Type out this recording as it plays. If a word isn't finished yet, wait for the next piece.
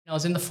I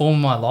was in the form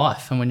of my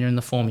life, and when you're in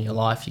the form of your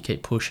life, you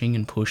keep pushing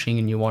and pushing,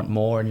 and you want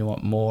more and you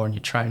want more, and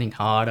you're training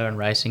harder and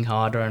racing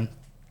harder. And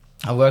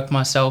I worked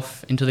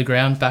myself into the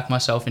ground, backed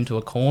myself into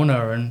a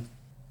corner, and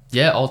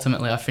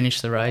ultimately I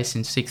finished the race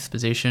in 6th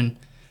position,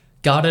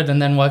 gutted,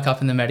 and then woke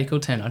up in the medical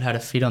tent. I'd had a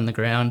fit on the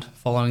ground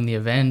following the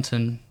event,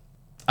 and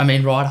I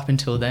mean, right up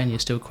until then, you're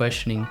still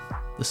questioning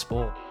the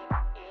sport.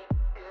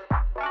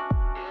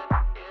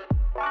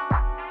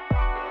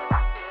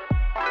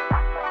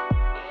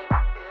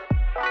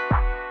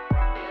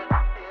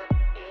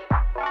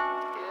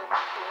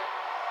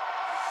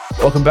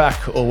 Welcome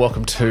back, or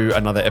welcome to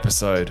another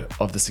episode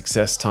of the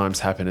Success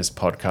Times Happiness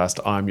podcast.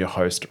 I'm your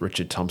host,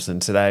 Richard Thompson.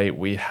 Today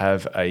we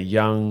have a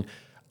young,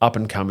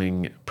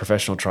 up-and-coming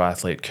professional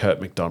triathlete, Kurt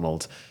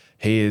McDonald.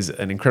 He is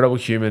an incredible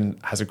human,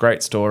 has a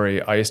great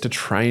story. I used to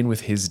train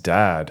with his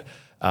dad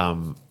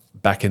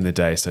back in the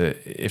day. So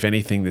if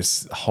anything,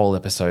 this whole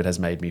episode has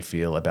made me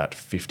feel about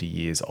 50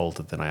 years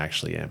older than I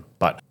actually am.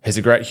 But he's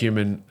a great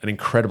human, an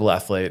incredible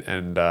athlete,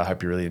 and I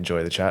hope you really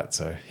enjoy the chat.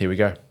 So here we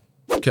go.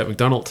 Kurt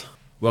McDonald,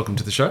 welcome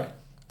to the show.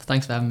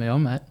 Thanks for having me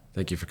on, mate.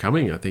 Thank you for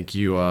coming. I think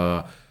you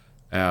are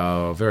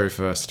our very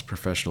first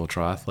professional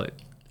triathlete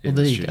in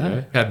there the you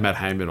studio. go. Had Matt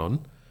Heyman on,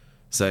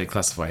 so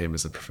classify him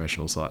as a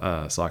professional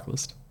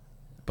cyclist,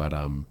 but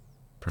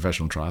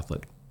professional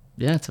triathlete.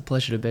 Yeah, it's a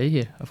pleasure to be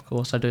here. Of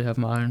course, I do have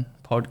my own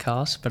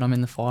podcast, but I'm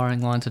in the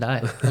firing line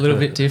today. A little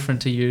bit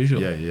different to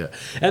usual. Yeah.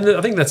 And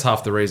I think that's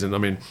half the reason. I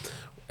mean,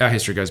 our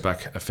history goes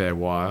back a fair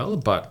while,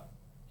 but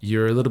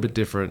you're a little bit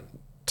different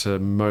to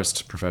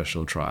most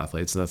professional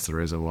triathletes, and that's the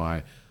reason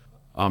why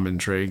I'm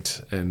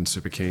intrigued and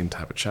super keen to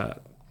have a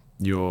chat.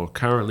 You're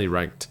currently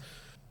ranked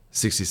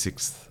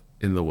 66th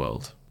in the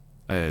world,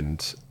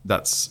 and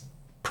that's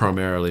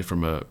primarily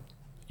from a,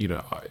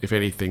 if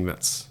anything,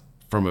 that's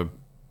from a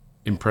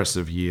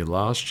impressive year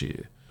last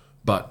year.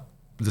 But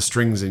the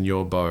strings in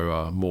your bow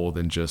are more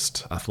than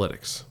just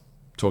athletics.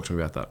 Talk to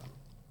me about that.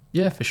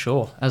 Yeah, for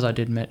sure. As I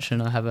did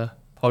mention, I have a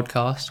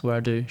podcast where I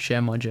do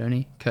share my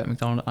journey, Kurt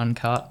McDonald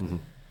Uncut. Mm-hmm.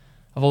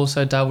 I've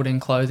also dabbled in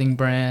clothing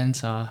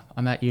brands.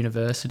 I'm at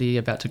university,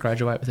 about to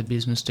graduate with a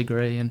business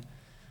degree, and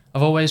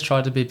I've always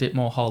tried to be a bit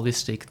more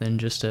holistic than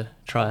just a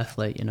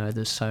triathlete.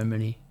 There's so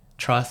many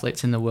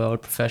triathletes in the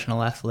world,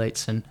 professional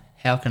athletes, and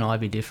how can I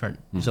be different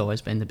has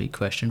always been the big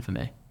question for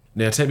me.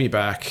 Now, take me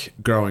back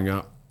growing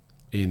up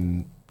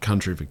in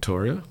country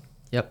Victoria.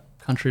 Yep,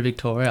 country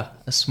Victoria,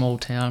 a small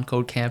town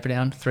called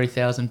Camperdown,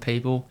 3,000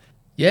 people.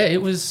 Yeah,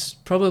 it was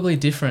probably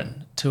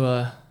different to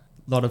a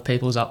lot of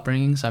people's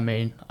upbringings. I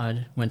mean,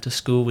 I went to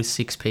school with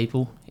 6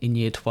 people in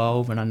year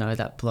 12, and I know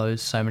that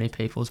blows so many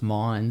people's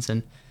minds.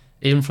 And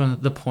even from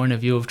the point of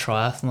view of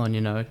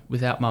triathlon,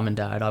 without mum and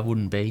dad, I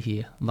wouldn't be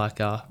here.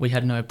 Like, we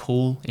had no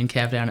pool in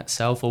Camperdown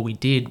itself, or we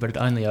did, but it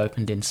only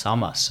opened in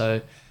summer.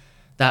 So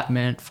that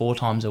meant 4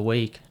 times a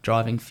week,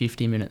 driving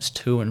 50 minutes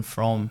to and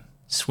from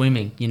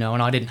swimming, and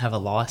I didn't have a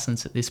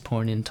license at this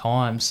point in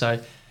time. So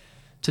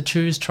to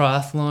choose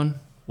triathlon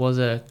was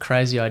a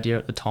crazy idea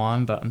at the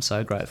time, but I'm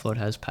so grateful it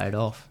has paid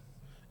off.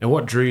 And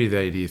what drew you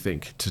there, do you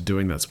think, to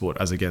doing that sport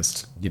as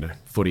against,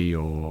 footy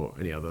or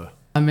any other?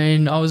 I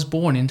mean, I was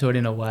born into it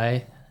in a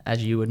way.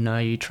 As you would know,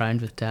 you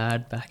trained with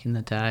Dad back in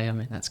the day. I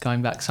mean, that's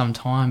going back some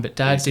time, but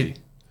Dad did...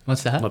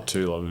 What's that? Not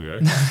too long ago.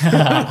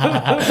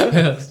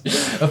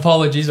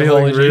 Apologies.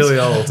 Feeling really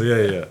old.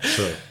 Yeah,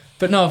 sure.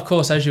 But no, of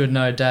course, as you would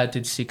know, Dad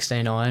did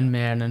 16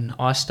 Ironman, and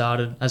I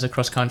started as a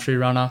cross-country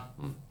runner.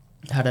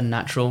 Had a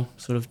natural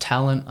sort of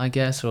talent, I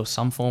guess, or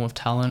some form of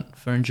talent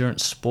for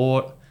endurance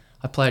sport.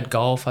 I played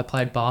golf, I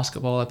played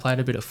basketball, I played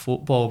a bit of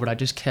football, but I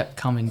just kept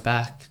coming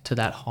back to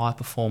that high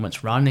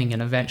performance running,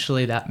 and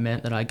eventually that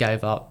meant that I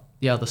gave up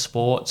the other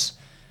sports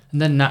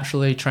and then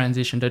naturally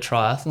transitioned to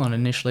triathlon.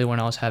 Initially, when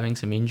I was having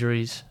some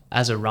injuries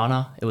as a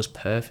runner, it was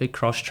perfect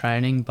cross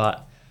training,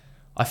 but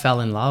I fell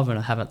in love and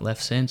I haven't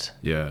left since.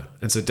 Yeah.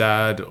 And so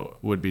Dad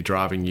would be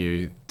driving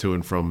you to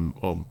and from,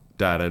 or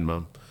Dad and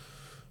Mum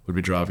would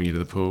be driving you to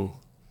the pool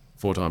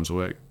 4 times a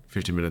week,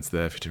 50 minutes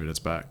there, 50 minutes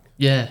back.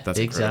 Yeah, that's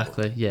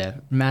exactly. Incredible. Yeah,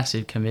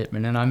 massive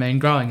commitment. And I mean,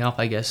 growing up,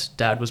 I guess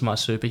Dad was my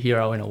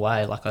superhero in a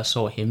way. Like, I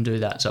saw him do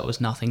that, so it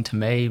was nothing to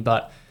me.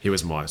 But he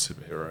was my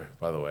superhero,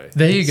 by the way.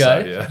 There you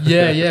go. So,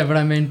 yeah. But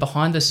I mean,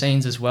 behind the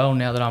scenes as well,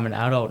 now that I'm an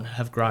adult and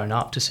have grown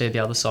up to see the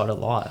other side of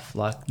life,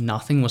 like,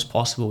 nothing was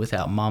possible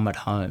without Mum at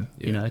home,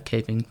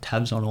 keeping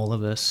tabs on all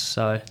of us.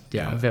 So,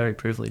 I'm a very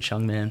privileged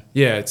young man.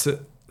 Yeah, it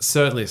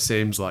certainly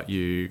seems like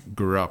you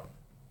grew up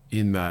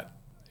in that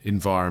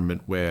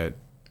environment where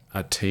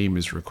a team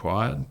is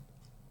required.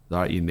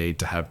 Right, you need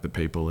to have the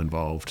people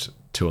involved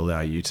to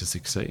allow you to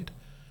succeed.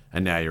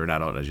 And now you're an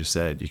adult, as you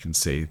said, you can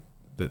see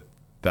that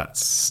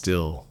that's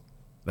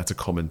a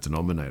common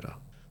denominator.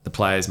 The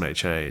players may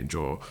change,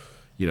 or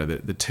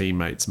the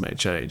teammates may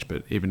change,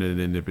 but even in an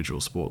individual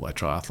sport like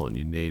triathlon,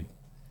 you need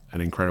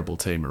an incredible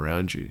team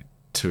around you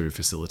to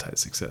facilitate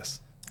success.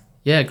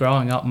 Yeah,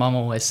 growing up, Mum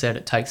always said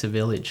it takes a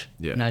village.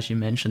 Yeah. And as you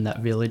mentioned, that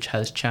village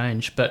has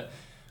changed. But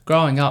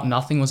growing up,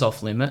 nothing was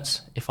off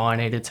limits. If I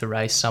needed to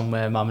race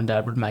somewhere, Mum and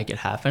Dad would make it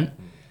happen.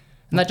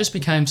 And that just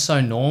became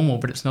so normal,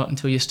 but it's not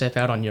until you step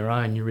out on your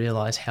own you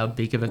realise how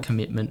big of a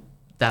commitment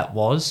that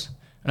was.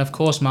 And of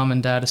course, mum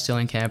and dad are still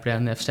in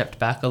Camperdown. They've stepped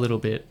back a little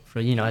bit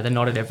for, they're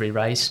not at every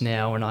race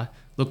now. And I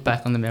look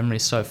back on the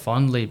memories so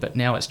fondly, but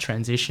now it's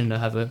transitioned to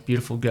have a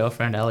beautiful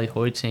girlfriend, Ali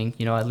Hoiting.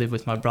 I live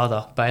with my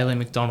brother, Bailey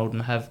McDonald,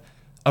 and have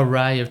an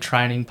array of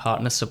training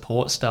partner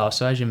support staff.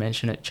 So as you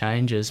mentioned, it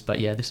changes. But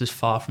yeah, this is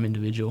far from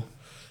individual.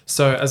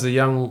 So as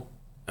a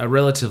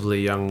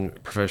relatively young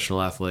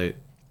professional athlete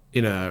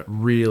in a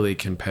really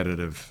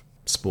competitive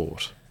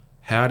sport,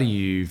 how do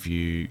you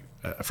view,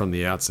 from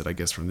the outset, I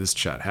guess from this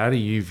chat, how do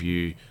you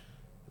view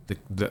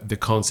the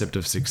concept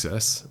of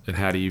success, and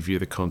how do you view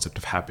the concept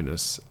of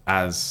happiness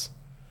as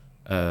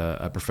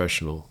a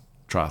professional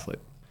triathlete?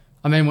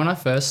 I mean, when I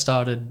first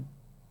started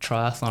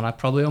triathlon, I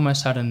probably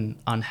almost had an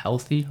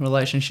unhealthy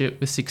relationship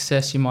with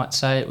success, you might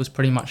say. It was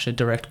pretty much a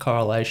direct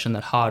correlation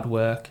that hard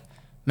work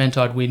meant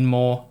I'd win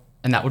more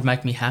and that would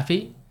make me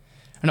happy.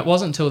 And it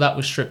wasn't until that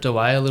was stripped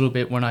away a little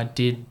bit when I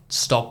did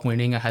stop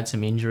winning. I had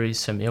some injuries,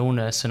 some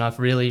illness, and I've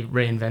really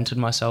reinvented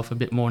myself a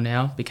bit more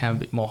now, became a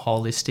bit more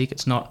holistic.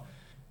 It's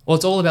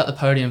all about the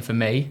podium for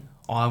me.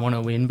 I want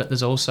to win, but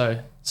there's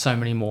also so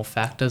many more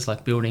factors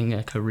like building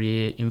a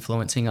career,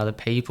 influencing other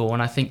people.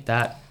 And I think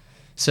that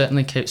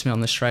certainly keeps me on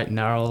the straight and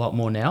narrow a lot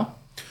more now.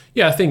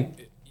 Yeah, I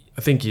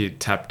think you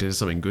tapped into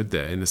something good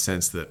there, in the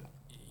sense that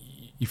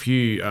if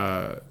you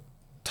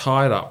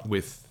tied up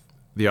with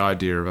the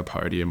idea of a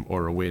podium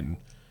or a win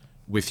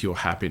with your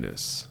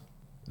happiness,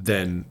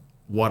 then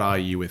what are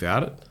you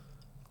without it?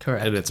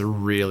 Correct. And it's a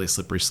really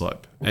slippery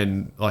slope.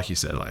 And like you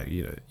said,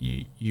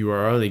 you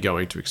are only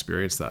going to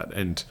experience that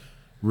and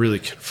really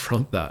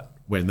confront that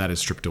when that is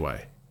stripped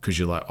away, because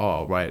you're like,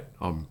 oh, wait,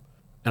 and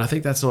I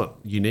think that's not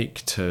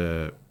unique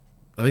to,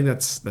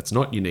 that's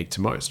not unique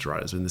to most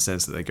riders, in the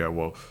sense that they go,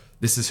 well,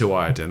 this is who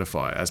I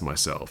identify as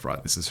myself,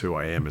 right? This is who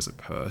I am as a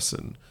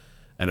person.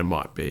 And it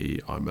might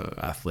be I'm an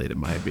athlete, it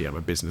may be I'm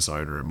a business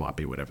owner, it might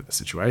be whatever the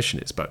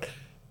situation is. But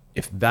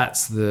if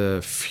that's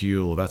the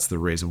fuel, that's the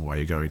reason why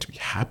you're going to be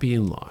happy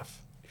in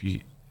life,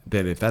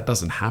 then if that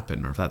doesn't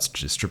happen, or if that's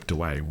just stripped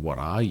away, what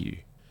are you?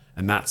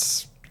 And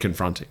that's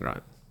confronting,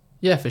 right?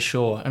 Yeah, for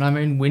sure. And I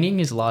mean, winning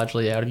is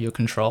largely out of your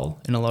control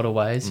in a lot of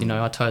ways.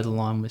 I toe the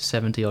line with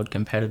 70 odd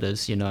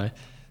competitors, there's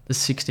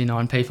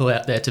 69 people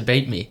out there to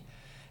beat me.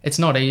 It's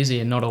not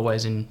easy and not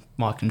always in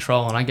my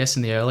control. And I guess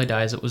in the early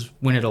days, it was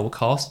win at all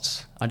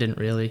costs. I didn't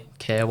really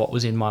care what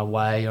was in my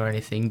way or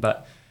anything.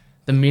 But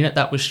the minute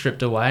that was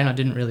stripped away, and I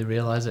didn't really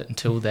realise it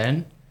until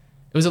then,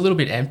 it was a little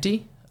bit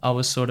empty. I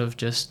was sort of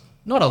just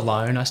not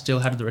alone. I still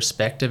had the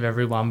respect of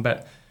everyone,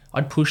 but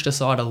I'd pushed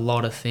aside a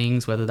lot of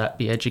things, whether that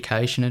be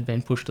education had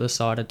been pushed to the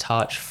side, a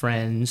touch,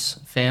 friends,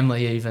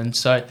 family even.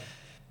 So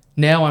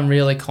now I'm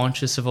really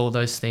conscious of all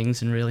those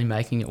things and really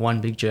making it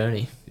one big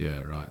journey. Yeah,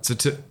 right. So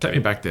take me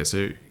back there.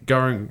 So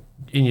going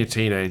in your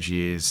teenage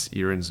years,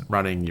 you're in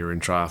running, you're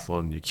in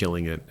triathlon, you're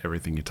killing it.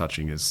 Everything you're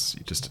touching is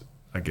just,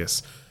 I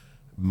guess,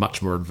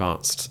 much more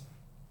advanced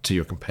to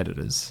your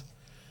competitors.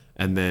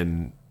 And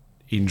then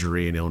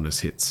injury and illness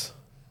hits.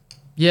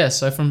 Yeah,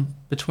 so from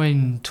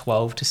between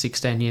 12 to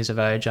 16 years of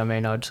age, I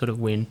mean, I'd sort of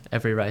win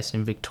every race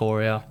in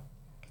Victoria.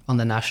 On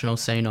the national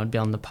scene, I'd be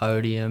on the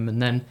podium.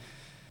 And then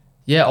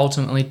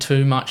ultimately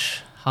too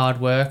much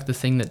hard work. The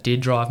thing that did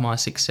drive my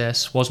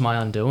success was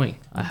my undoing.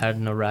 I had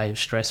an array of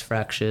stress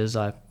fractures.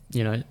 I,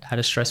 had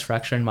a stress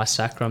fracture in my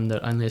sacrum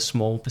that only a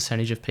small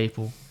percentage of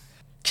people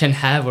can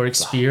have or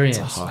experience.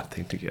 It's a hard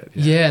thing to get.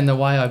 Yeah, and the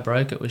way I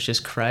broke it was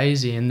just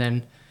crazy. And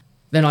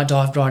then I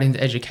dived right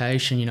into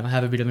education. I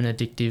have a bit of an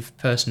addictive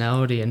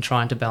personality, and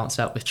trying to balance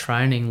that with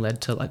training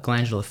led to like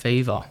glandular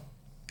fever.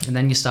 And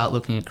then you start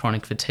looking at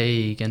chronic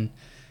fatigue, and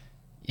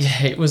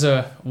yeah, it was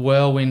a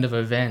whirlwind of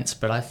events,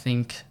 but I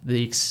think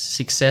the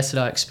success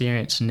that I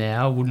experience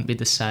now wouldn't be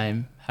the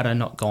same had I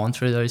not gone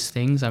through those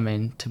things. I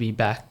mean, to be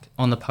back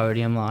on the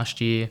podium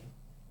last year,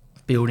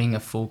 building a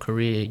full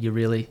career, you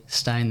really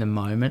stay in the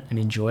moment and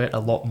enjoy it a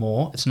lot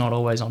more. It's not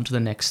always on to the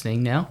next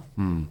thing now.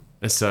 And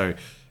so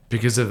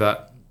because of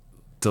that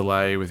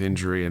delay with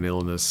injury and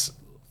illness,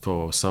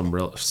 for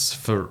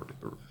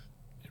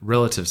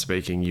relative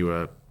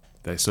speaking,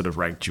 they sort of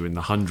ranked you in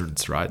the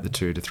hundreds, right? The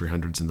 200 to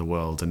 300s in the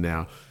world. And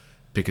now,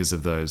 because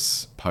of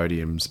those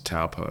podiums at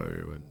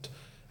Taupo and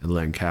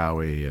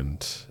Langkawi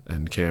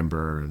and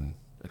Canberra and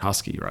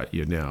Husky, right?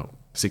 You're now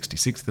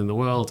 66th in the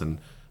world and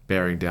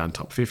bearing down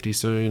top 50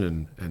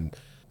 soon. And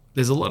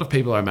there's a lot of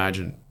people, I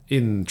imagine,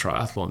 in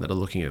triathlon that are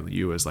looking at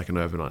you as like an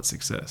overnight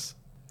success.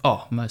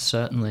 Oh, most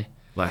certainly.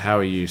 Like, how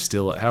are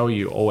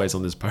you always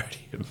on this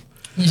podium?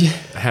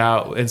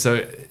 Yeah. And so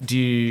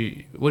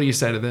what do you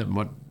say to them?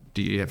 What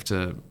do you have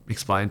to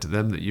explain to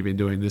them, that you've been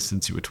doing this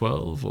since you were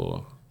 12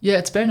 or? Yeah,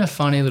 it's been a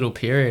funny little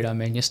period. I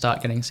mean, you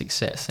start getting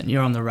success and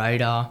you're on the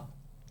radar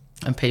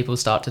and people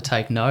start to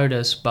take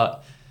notice.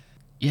 But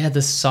yeah,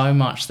 there's so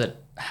much that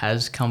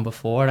has come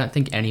before. I don't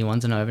think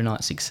anyone's an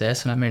overnight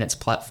success. And I mean, it's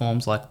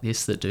platforms like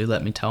this that do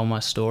let me tell my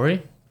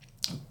story.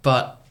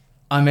 But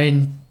I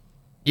mean,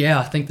 Yeah,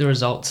 I think the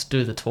results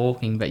do the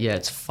talking, but yeah,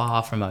 it's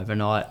far from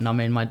overnight. And I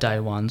mean, my day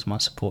ones, my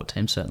support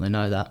team certainly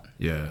know that.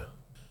 Yeah.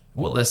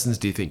 What lessons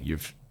do you think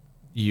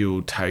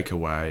you'll take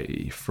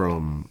away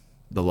from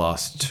the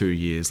last 2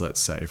 years, let's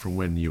say, from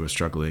when you were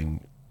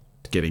struggling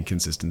getting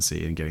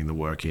consistency and getting the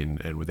work in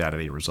and without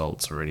any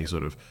results or any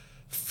sort of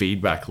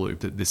feedback loop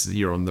that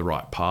you're on the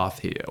right path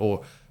here?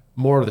 Or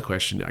more of the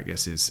question, I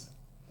guess, is,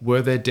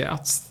 were there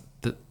doubts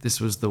that this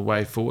was the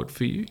way forward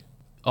for you?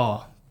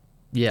 Oh,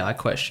 yeah, I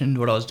questioned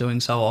what I was doing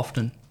so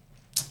often.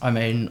 I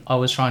mean, I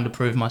was trying to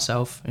prove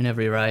myself in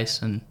every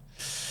race, and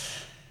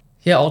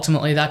yeah,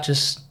 ultimately that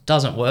just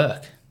doesn't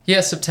work.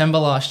 Yeah, September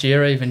last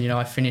year even,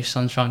 I finished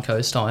Sunshine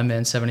Coast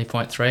Ironman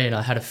 70.3 and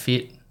I had a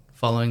fit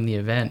following the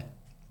event.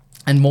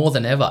 And more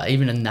than ever,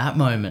 even in that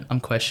moment, I'm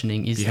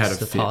questioning, is this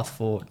the path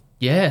forward?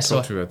 Yeah.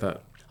 Talk to me about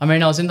that. I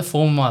mean, I was in the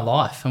form of my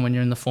life, and when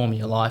you're in the form of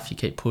your life, you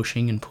keep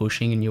pushing and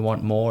pushing, and you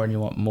want more and you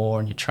want more,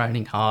 and you're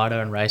training harder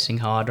and racing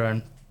harder.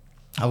 And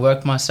I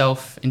worked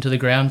myself into the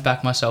ground,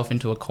 backed myself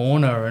into a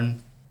corner,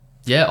 and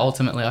yeah,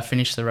 ultimately I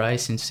finished the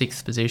race in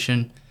 6th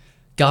position,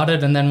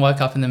 gutted, and then woke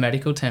up in the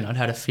medical tent. I'd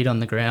had a fit on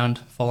the ground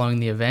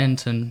following the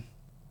event, and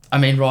I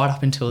mean, right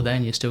up until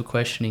then, you're still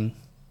questioning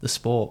the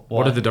sport.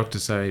 What did the doctor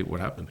say? What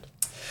happened?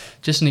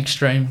 Just an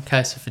extreme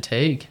case of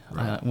fatigue.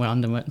 Right.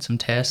 Underwent some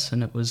tests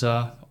and it was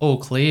all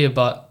clear.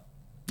 But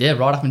yeah,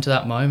 right up until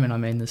that moment, I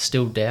mean, there's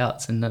still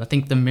doubts. And I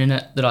think the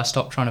minute that I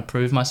stopped trying to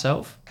prove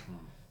myself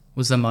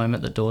was the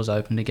moment that doors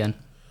opened again.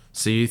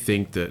 So you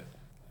think that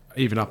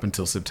even up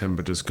until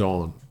September just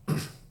gone,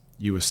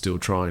 you were still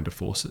trying to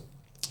force it?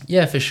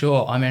 Yeah, for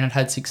sure. I mean, I'd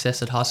had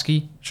success at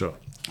Husky. Sure.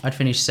 I'd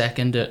finished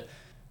second at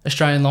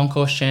Australian Long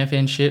Course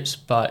Championships,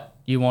 but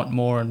you want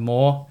more and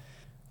more.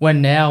 When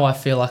now I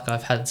feel like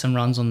I've had some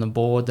runs on the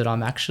board that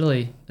I'm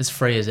actually as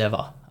free as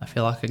ever. I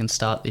feel like I can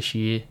start this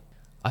year.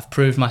 I've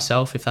proved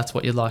myself, if that's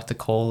what you'd like to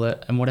call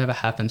it, and whatever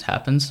happens,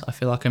 happens. I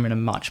feel like I'm in a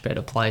much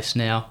better place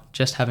now,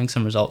 just having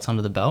some results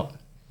under the belt.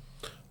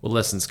 Well,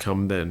 lessons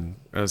come then,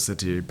 as I said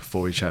to you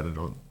before we started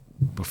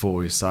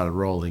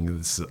rolling,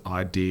 this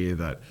idea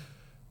that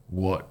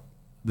what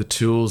the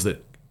tools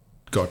that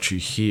got you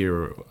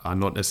here are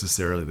not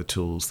necessarily the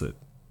tools that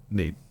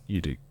need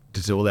you to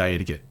allow you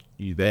to get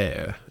you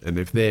there. And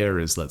if there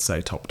is, let's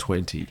say, top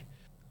 20,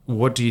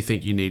 what do you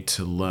think you need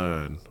to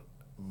learn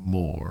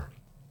more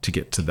to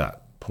get to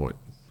that point?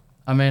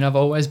 I mean, I've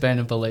always been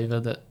a believer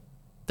that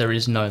there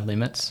is no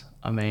limits.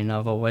 I mean,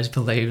 I've always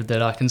believed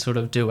that I can sort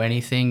of do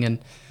anything, and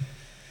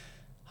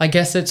I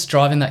guess it's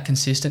driving that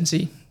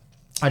consistency.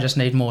 I just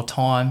need more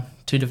time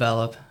to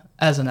develop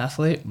as an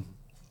athlete,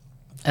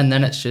 and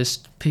then it's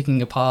just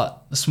picking apart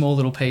the small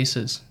little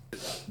pieces.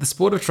 The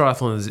sport of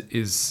triathlon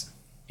is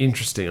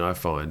interesting, I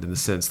find, in the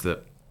sense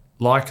that,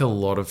 like a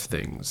lot of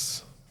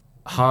things,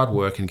 hard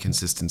work and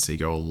consistency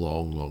go a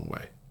long, long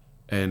way.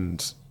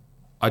 And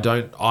I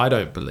don't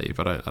believe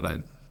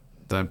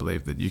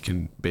that you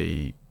can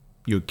be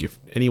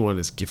anyone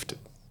is gifted,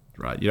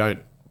 right? You're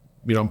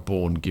not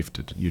born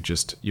gifted.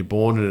 You're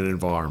born in an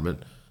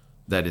environment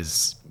that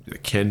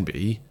can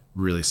be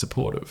really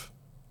supportive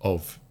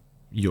of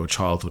your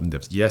childhood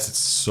endeavors. Yes, it's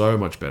so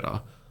much better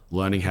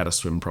learning how to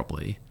swim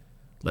properly,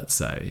 let's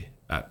say,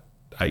 at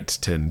 8,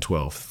 10,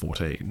 12,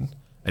 14,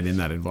 and in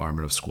that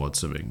environment of squad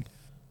swimming,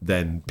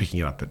 than picking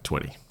it up at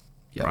 20,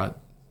 yep. Right?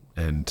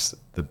 And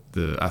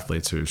the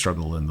athletes who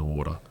struggle in the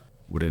water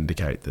would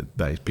indicate that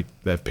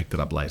they've picked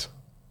it up late,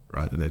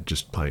 right? And they're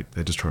just trying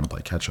to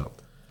play catch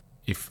up.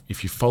 If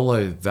you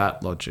follow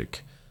that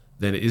logic,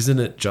 then isn't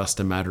it just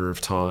a matter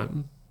of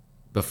time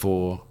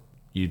before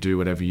you do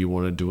whatever you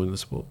want to do in the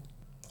sport?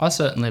 I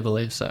certainly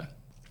believe so.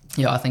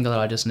 Yeah, I think that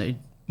I just need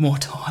more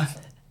time.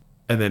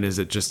 And then is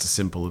it just as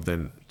simple of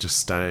then just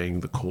staying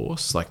the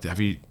course? Like, do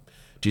you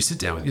sit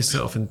down with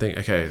yourself and think,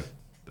 okay,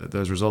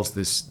 those results,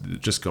 this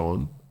just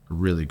gone,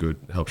 really good,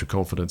 helps your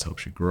confidence,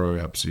 helps you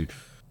grow,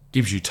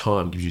 gives you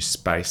time, gives you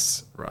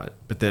space, right?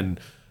 But then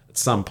at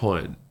some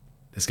point,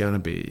 there's going to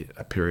be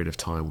a period of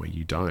time where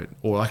you don't.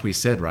 Or like we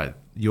said, right,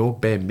 your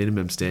bare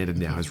minimum standard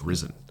now has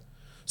risen.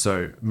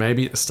 So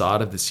maybe at the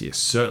start of this year,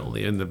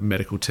 certainly in the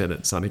medical tent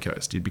at Sunny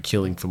Coast, you'd be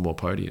killing for more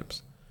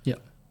podiums. Yeah.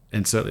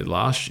 And certainly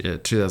last year,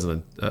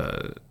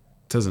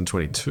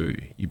 2022,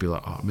 you'd be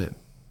like, oh man,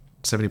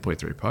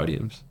 70.3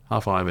 podiums,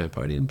 half Ironman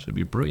podiums, would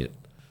be brilliant.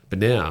 But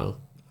now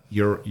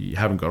you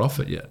haven't got off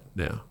it yet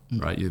now,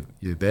 right?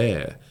 You're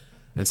there.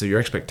 And so your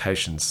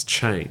expectations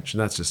change,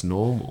 and that's just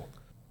normal.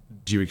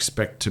 Do you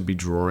expect to be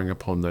drawing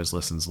upon those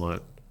lessons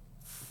learned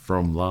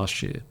from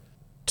last year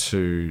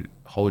to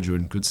hold you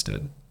in good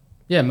stead?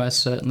 Yeah, most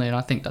certainly. And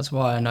I think that's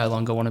why I no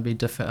longer want to be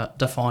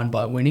defined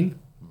by winning.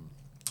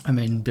 I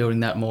mean,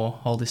 building that more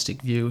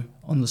holistic view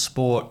on the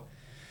sport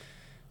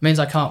means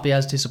I can't be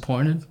as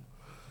disappointed.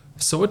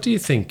 So what do you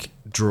think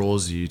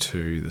draws you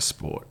to the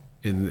sport?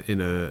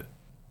 In a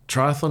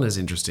triathlon is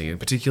interesting, and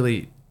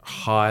particularly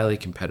highly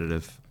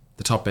competitive,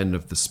 the top end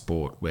of the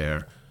sport,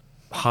 where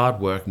hard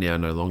work now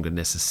no longer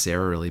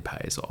necessarily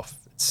pays off.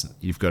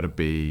 You've got to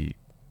be,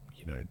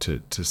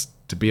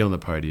 to be on the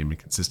podium and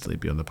consistently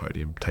be on the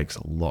podium takes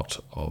a lot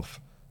of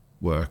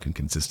work and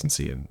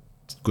consistency and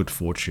good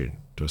fortune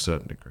to a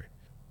certain degree.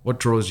 What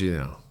draws you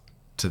now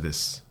to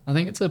this? I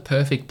think it's a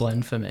perfect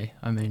blend for me.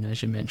 I mean,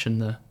 as you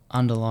mentioned, the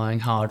underlying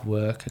hard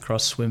work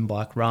across swim,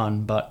 bike,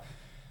 run, but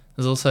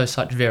there's also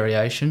such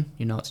variation.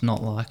 You know, it's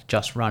not like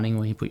just running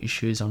where you put your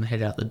shoes on and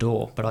head out the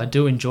door. But I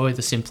do enjoy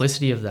the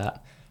simplicity of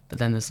that. But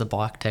then there's the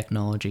bike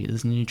technology,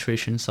 there's the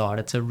nutrition side.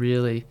 It's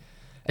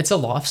a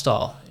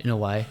lifestyle in a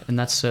way, and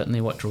that's certainly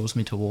what draws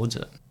me towards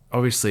it.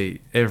 Obviously,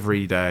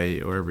 every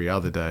day or every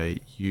other day,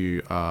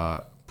 you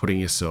are putting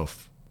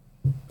yourself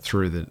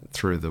through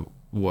the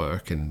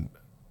work and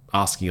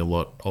asking a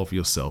lot of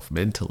yourself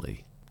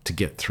mentally to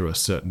get through a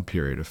certain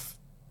period of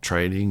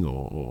training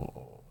or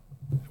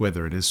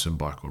whether it is swim,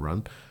 bike or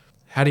run.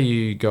 How do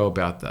you go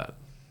about that?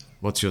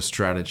 What's your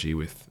strategy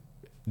with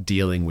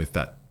dealing with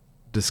that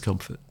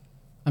discomfort?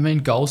 I mean,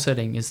 goal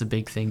setting is the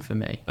big thing for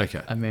me.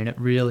 Okay. I mean, it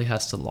really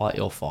has to light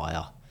your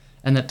fire.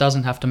 And that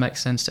doesn't have to make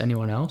sense to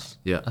anyone else.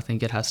 Yeah. I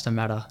think it has to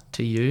matter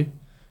to you.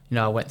 You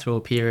know, I went through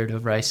a period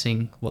of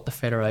racing what the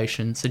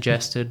Federation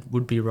suggested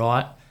would be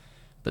right.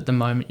 But the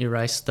moment you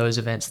race those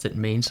events that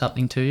mean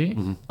something to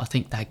you, I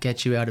think that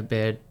gets you out of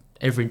bed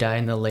every day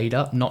in the lead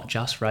up, not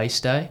just race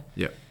day.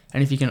 Yeah.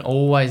 And if you can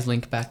always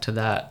link back to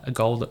that, a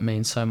goal that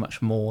means so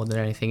much more than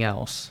anything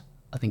else,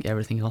 I think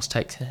everything else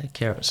takes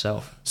care of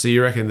itself. So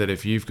you reckon that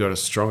if you've got a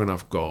strong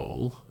enough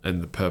goal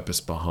and the purpose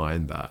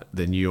behind that,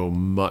 then you're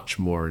much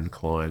more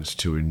inclined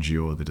to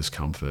endure the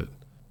discomfort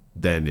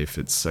than if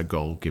it's a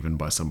goal given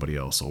by somebody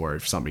else or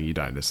if something you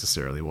don't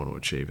necessarily want to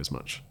achieve as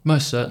much?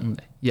 Most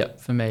certainly. Yep,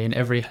 for me, in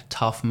every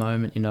tough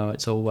moment, you know,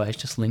 it's always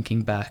just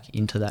linking back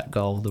into that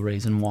goal, the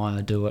reason why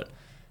I do it.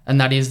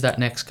 And that is that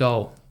next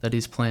goal that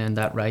is planned,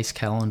 that race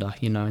calendar,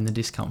 you know, in the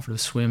discomfort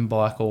of swim,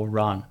 bike or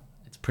run.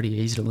 Pretty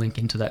easy to link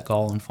into that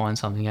goal and find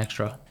something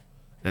extra.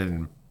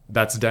 And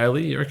that's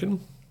daily, you reckon?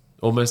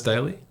 Almost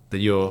daily? That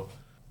you're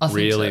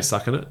really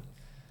sucking it?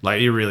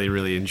 Like you're really,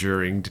 really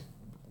enduring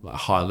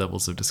high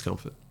levels of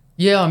discomfort?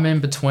 Yeah, I mean,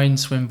 between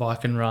swim,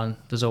 bike and run,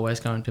 there's always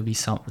going to be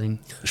something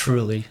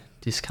truly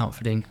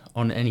discomforting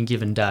on any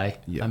given day.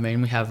 Yeah. I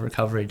mean, we have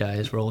recovery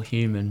days, we're all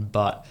human,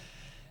 but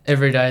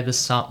every day there's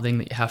something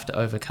that you have to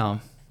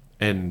overcome.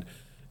 And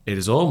it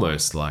is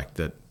almost like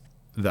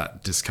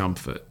that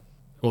discomfort,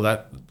 or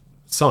that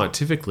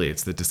scientifically,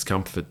 it's the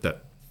discomfort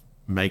that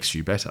makes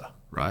you better,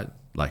 right?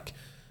 Like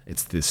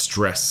it's the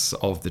stress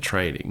of the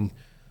training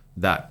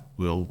that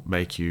will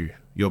make you,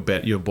 your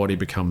body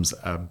becomes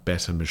a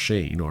better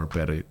machine or a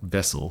better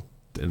vessel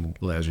and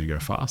allows you to go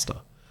faster.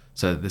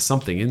 So there's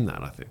something in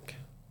that, I think,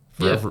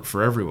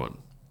 for everyone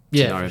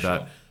to know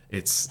that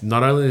it's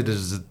not only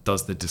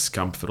does the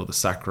discomfort or the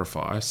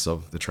sacrifice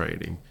of the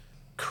training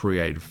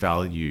create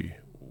value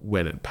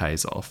when it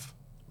pays off,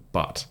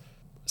 but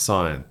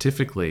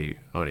scientifically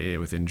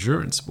with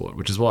endurance sport,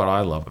 which is what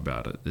I love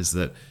about it, is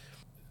that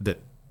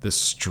the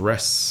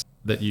stress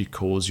that you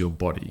cause your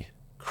body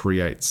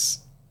creates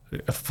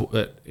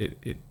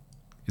it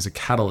is a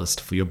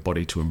catalyst for your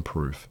body to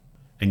improve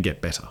and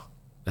get better.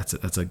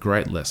 That's a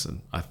great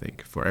lesson, I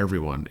think, for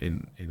everyone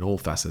in all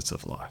facets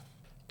of life,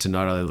 to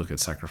not only look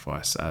at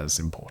sacrifice as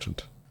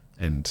important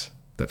and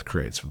that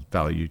creates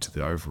value to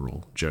the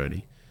overall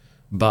journey,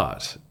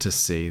 but to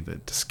see the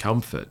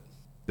discomfort.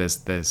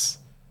 There's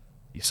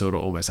you sort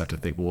of almost have to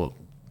think, well,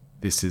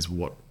 this is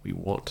what we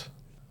want.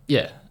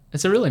 Yeah,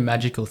 it's a really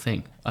magical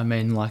thing. I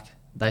mean, like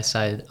they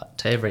say,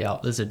 to every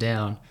up, there's a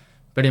down.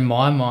 But in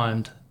my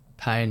mind,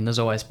 pain, there's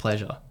always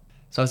pleasure.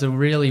 So it's a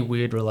really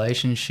weird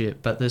relationship,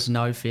 but there's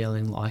no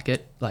feeling like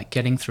it. Like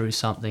getting through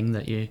something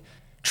that you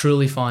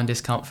truly find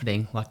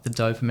discomforting, like the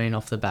dopamine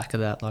off the back of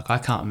that, like I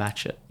can't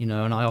match it, you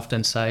know. And I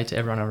often say to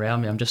everyone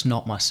around me, I'm just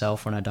not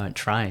myself when I don't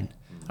train.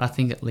 I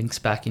think it links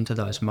back into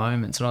those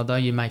moments. And although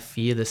you may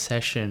fear the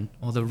session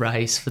or the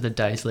race for the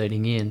days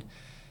leading in,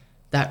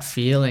 that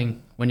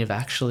feeling when you've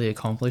actually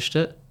accomplished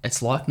it,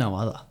 it's like no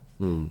other.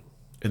 And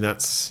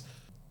that's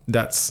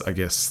I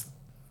guess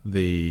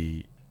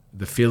the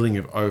feeling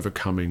of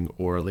overcoming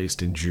or at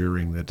least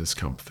enduring the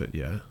discomfort.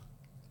 Yeah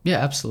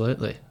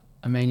absolutely.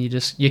 I mean,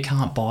 you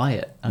can't buy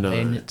it. I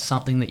mean, it's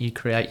something that you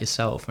create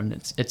yourself, and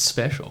it's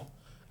special.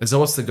 And so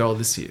what's the goal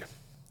this year?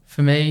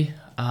 For me,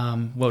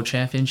 World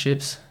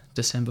Championships,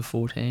 December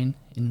 14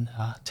 in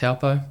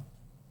Taupo.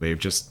 We've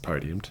just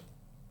podiumed.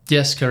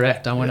 Yes,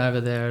 correct. I went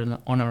over there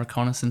on a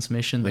reconnaissance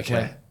mission that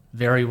went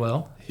very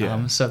well.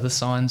 Yeah. So the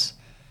signs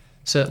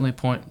certainly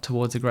point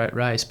towards a great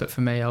race. But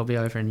for me, I'll be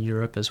over in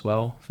Europe as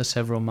well for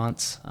several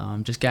months,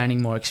 just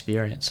gaining more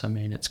experience. I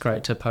mean, it's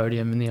great to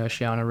podium in the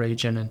Oceania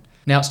region, and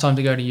now it's time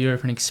to go to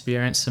Europe and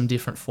experience some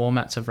different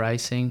formats of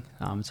racing.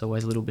 It's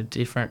always a little bit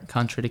different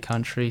country to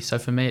country. So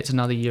for me, it's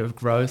another year of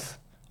growth.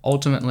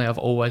 Ultimately, I've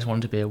always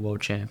wanted to be a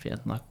world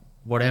champion. Like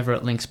whatever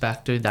it links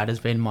back to, that has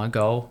been my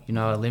goal. You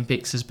know,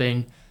 Olympics has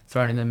been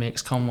thrown in the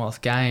mix,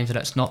 Commonwealth Games, and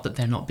it's not that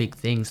they're not big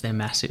things, they're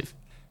massive.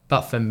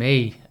 But for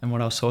me, and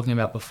what I was talking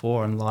about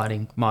before and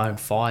lighting my own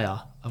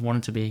fire, I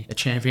wanted to be a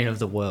champion of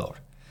the world.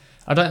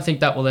 I don't think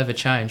that will ever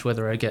change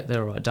whether I get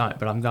there or I don't,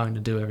 but I'm going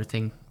to do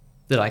everything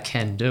that I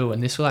can do,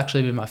 and this will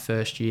actually be my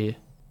first year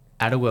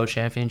at a World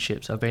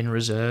Championships. I've been a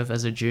reserve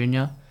as a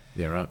junior,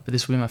 Yeah, right. but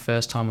this will be my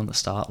first time on the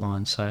start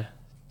line. So,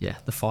 yeah,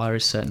 the fire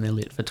is certainly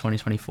lit for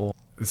 2024.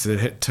 So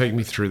take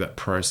me through that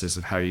process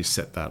of how you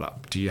set that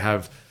up. You'd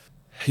have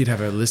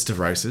a list of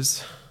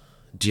races.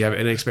 Do you have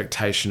an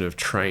expectation of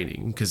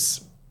training?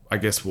 Because I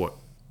guess what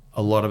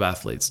a lot of professional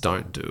athletes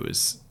don't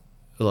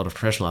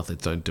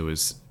do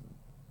is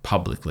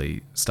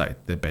publicly state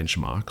their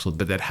benchmarks,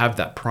 but they'd have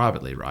that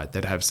privately, right?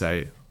 They'd have,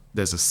 say,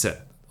 there's a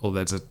set, or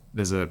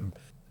there's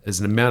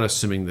an amount of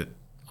swimming that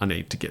I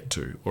need to get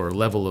to, or a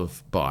level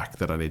of bike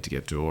that I need to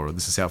get to, or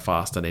this is how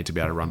fast I need to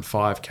be able to run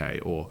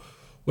 5K, or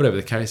whatever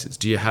the case is.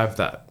 Do you have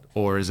that,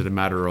 or is it a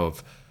matter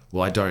of,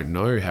 well, I don't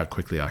know how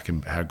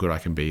good I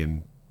can be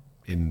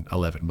in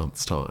 11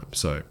 months' time?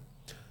 So,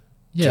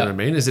 do you know what I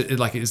mean? Is it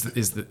like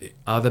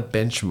are the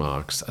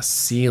benchmarks a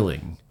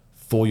ceiling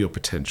for your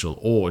potential,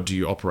 or do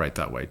you operate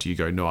that way? Do you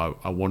go, no,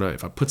 I want to,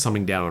 if I put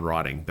something down on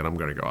writing, then I'm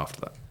going to go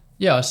after that?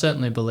 Yeah, I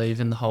certainly believe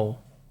in the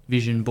whole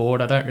vision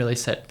board. I don't really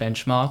set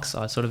benchmarks.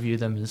 I sort of view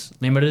them as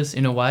limiters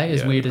in a way,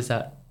 as weird as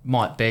that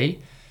might be.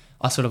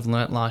 I sort of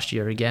learnt last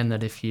year again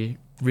that if you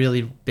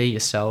really be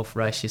yourself,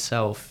 race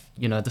yourself,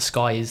 the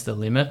sky is the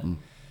limit.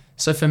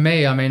 So for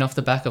me, I mean, off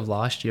the back of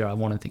last year, I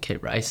wanted to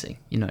keep racing.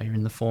 You're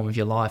in the form of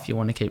your life, you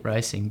want to keep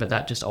racing, but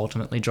that just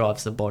ultimately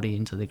drives the body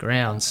into the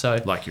ground. So,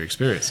 like you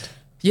experienced.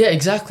 Yeah,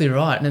 exactly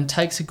right. And it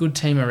takes a good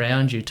team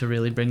around you to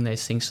really bring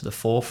these things to the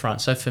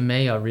forefront. So for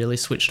me, I really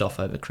switched off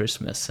over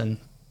Christmas, and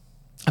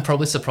I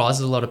probably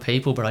surprised a lot of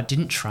people, but I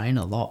didn't train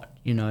a lot,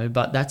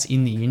 but that's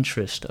in the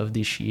interest of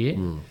this year.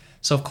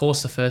 So of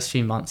course, the first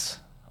few months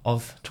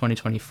of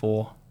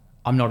 2024,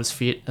 I'm not as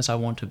fit as I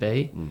want to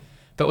be,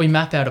 but we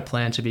map out a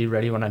plan to be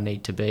ready when I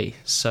need to be.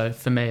 So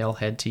for me, I'll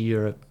head to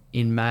Europe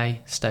in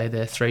May, stay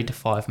there 3 to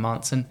 5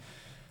 months. And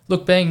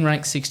look, being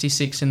ranked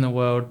 66 in the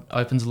world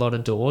opens a lot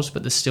of doors,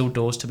 but there's still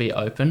doors to be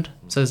opened.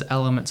 So there's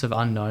elements of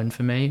unknown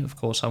for me. Of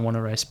course, I want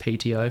to race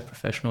PTO,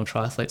 Professional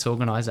Triathletes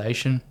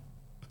Organisation.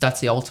 That's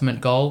the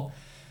ultimate goal.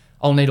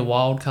 I'll need a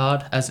wild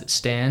card as it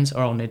stands,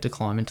 or I'll need to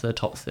climb into the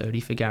top 30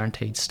 for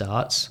guaranteed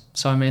starts.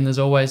 So, I mean, there's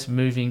always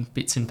moving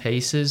bits and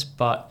pieces,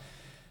 but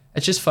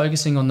it's just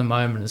focusing on the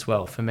moment as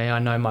well. For me, I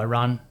know my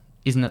run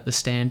isn't at the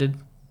standard,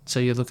 so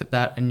you look at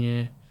that and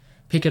you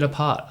pick it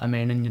apart. I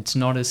mean, and it's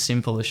not as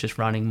simple as just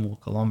running more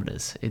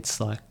kilometres. It's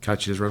like...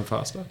 Can't you just run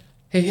faster?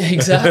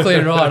 Exactly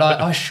right.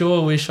 I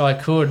sure wish I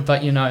could,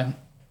 but,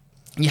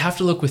 you have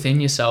to look within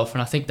yourself,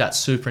 and I think that's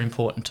super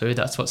important too.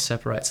 That's what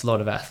separates a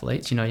lot of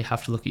athletes. You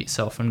have to look at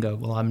yourself and go,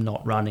 well, I'm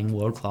not running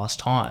world-class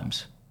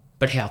times,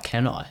 but how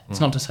can I?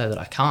 It's not to say that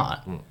I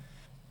can't,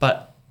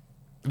 but...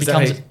 Is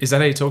that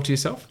how you talk to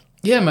yourself?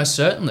 Yeah, most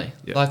certainly.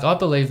 Yeah. Like, I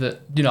believe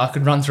that, I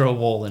could run through a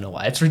wall in a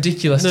way. It's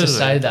ridiculous to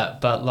say that,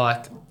 but,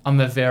 like, I'm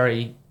a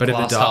very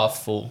glass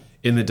half full.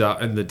 In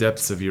the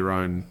depths of your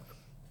own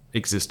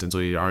existence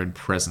or your own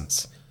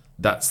presence,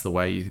 that's the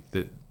way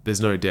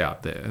there's no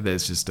doubt there.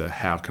 There's just a,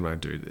 how can I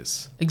do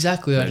this?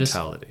 Exactly.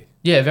 Mentality.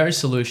 Very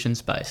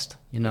solutions-based.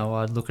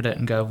 I'd look at it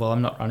and go, well,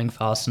 I'm not running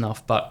fast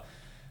enough, but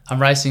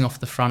I'm racing off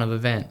the front of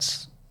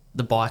events.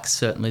 The bike's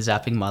certainly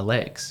zapping my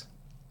legs.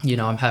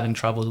 I'm having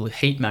trouble with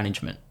heat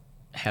management.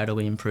 How do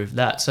we improve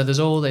that? So there's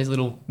all these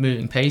little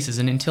moving pieces,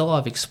 and until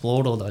I've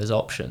explored all those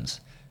options,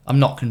 I'm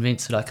not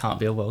convinced that I can't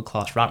be a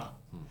world-class runner.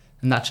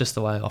 And that's just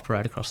the way I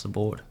operate across the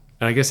board.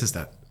 And I guess it's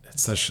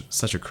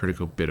such a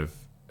critical bit of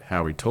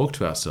how we talk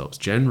to ourselves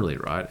generally,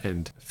 right?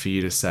 And for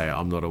you to say,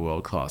 I'm not a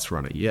world-class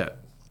runner yet,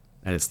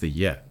 and it's the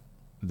yet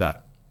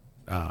that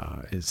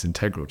is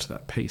integral to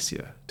that piece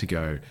here. To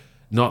go,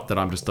 not that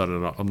I'm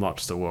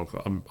not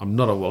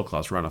a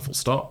world-class runner, full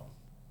stop.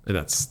 And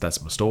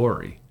that's my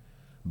story.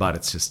 But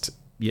it's just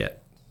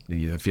yet.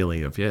 The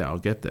feeling of, I'll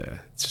get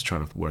there. It's just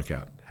trying to work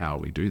out how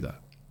we do that.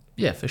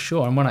 Yeah, for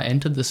sure. And when I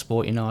entered the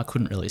sport, I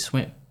couldn't really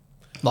swim.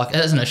 Like,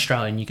 as an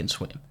Australian, you can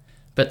swim.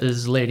 But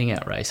there's leading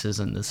out races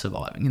and there's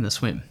surviving in the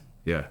swim.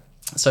 Yeah.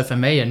 So for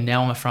me, and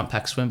now I'm a front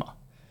pack swimmer,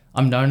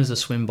 I'm known as a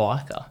swim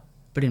biker.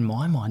 But in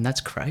my mind,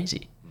 that's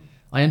crazy.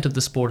 I entered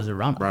the sport as a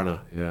runner.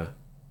 Yeah.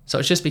 So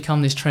it's just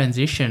become this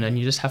transition, and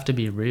you just have to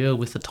be real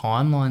with the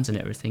timelines and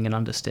everything and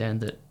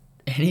understand that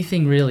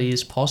anything really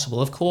is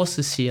possible. Of course,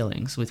 there's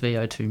ceilings with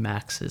VO2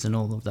 maxes and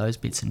all of those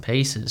bits and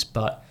pieces,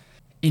 but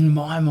in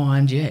my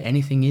mind,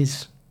 anything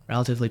is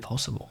relatively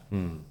possible.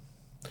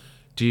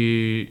 Do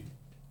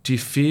you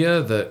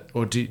fear that,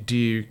 or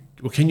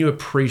can you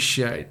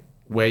appreciate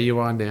where you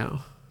are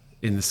now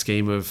in the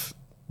scheme of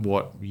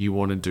what you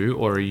want to do,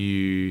 or are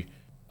you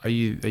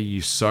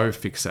so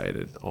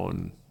fixated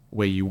on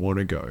where you want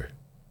to go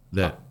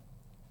that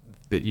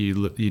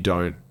you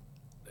don't?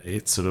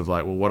 It's sort of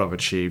like, well, what I've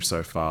achieved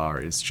so far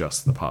is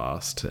just the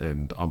past,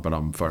 but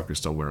I'm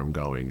focused on where I'm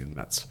going, and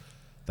that.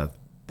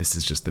 This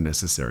is just the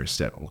necessary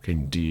step. Or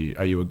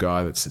are you a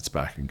guy that sits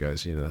back and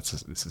goes,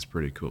 this is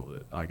pretty cool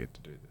that I get to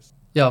do this?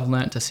 Yeah, I've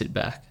learnt to sit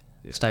back,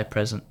 stay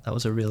present. That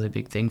was a really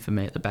big thing for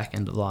me at the back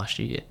end of last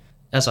year.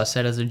 As I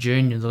said, as a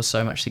junior, there was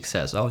so much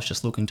success. I was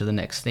just looking to the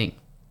next thing.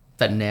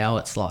 But now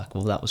it's like,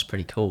 well, that was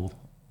pretty cool.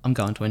 I'm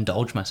going to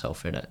indulge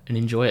myself in it and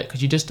enjoy it,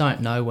 because you just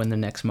don't know when the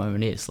next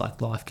moment is. Like,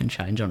 life can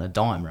change on a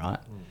dime, right?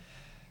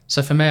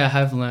 So for me, I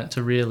have learnt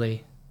to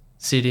really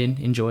sit in,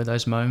 enjoy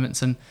those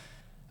moments. And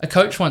a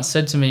coach once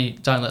said to me,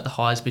 don't let the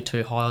highs be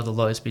too high or the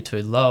lows be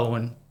too low.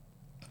 And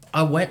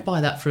I went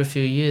by that for a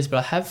few years, but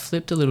I have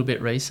flipped a little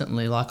bit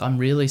recently. Like, I'm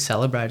really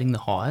celebrating the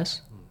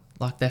highs.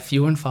 Like, they're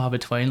few and far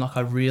between. Like,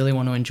 I really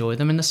want to enjoy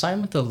them. And the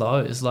same with the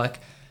lows. Like,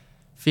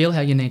 feel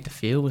how you need to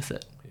feel with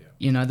it. Yeah.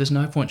 You know, there's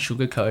no point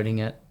sugarcoating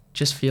it.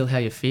 Just feel how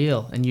you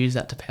feel and use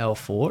that to power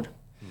forward.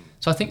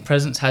 So I think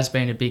presence has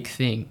been a big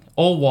thing,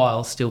 all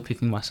while still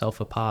picking myself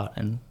apart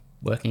and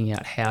working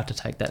out how to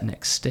take that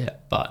next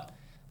step. But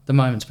the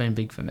moment's been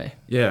big for me.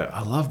 Yeah,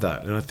 I love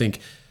that. And I think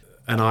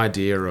an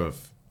idea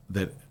of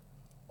that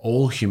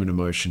all human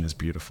emotion is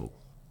beautiful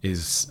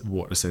is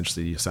what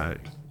essentially you're saying,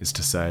 is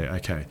to say,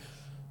 okay,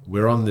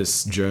 we're on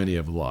this journey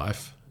of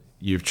life.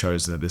 You've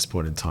chosen at this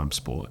point in time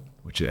sport,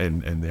 which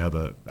and the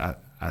other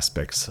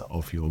aspects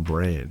of your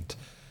brand.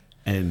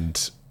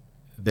 And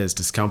there's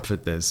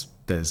discomfort, there's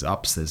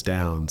ups, there's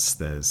downs,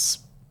 there's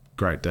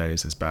great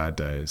days, there's bad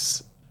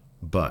days,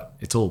 but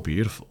it's all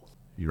beautiful,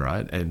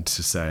 right? And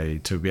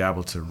to be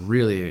able to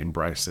really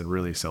embrace and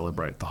really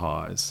celebrate the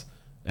highs,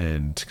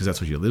 and because that's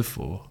what you live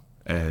for,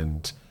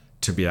 and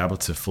to be able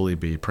to fully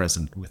be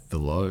present with the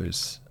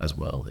lows as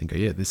well and go,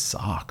 yeah, this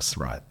sucks,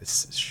 right?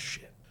 This is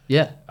shit.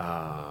 Yeah.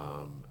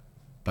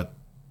 But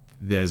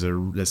there's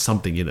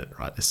something in it,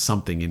 right? There's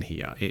something in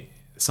here,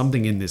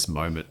 something in this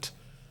moment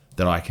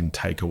that I can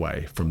take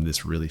away from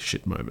this really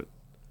shit moment.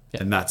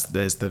 Yeah. And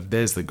there's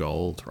the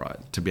gold, right?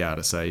 To be able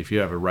to say, if you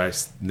have a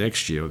race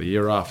next year or the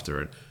year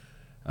after,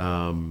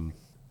 and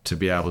to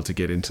be able to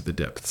get into the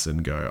depths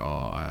and go,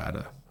 oh, I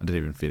didn't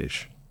even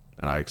finish,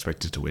 and I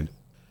expected to win,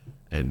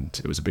 and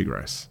it was a big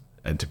race,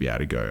 and to be able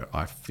to go,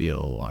 I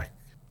feel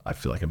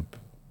like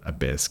a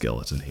bare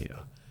skeleton here,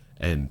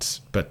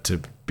 but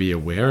to be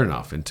aware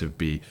enough and to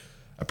be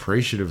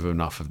appreciative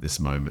enough of this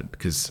moment,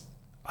 because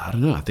I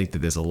don't know, I think that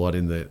there's a lot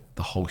in the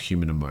whole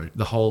human emotion,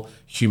 the whole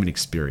human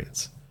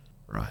experience,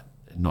 right?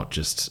 Not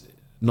just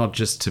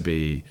to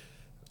be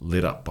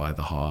lit up by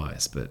the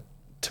highs, but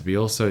to be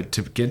also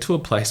to get to a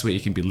place where you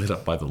can be lit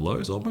up by the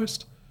lows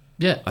almost.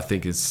 Yeah, I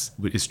think is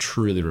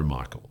truly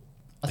remarkable.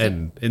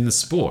 And in the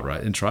sport,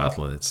 right, in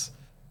triathlon,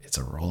 it's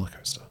a roller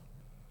coaster.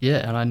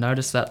 Yeah, and I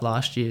noticed that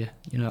last year.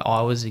 You know,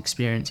 I was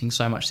experiencing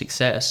so much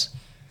success,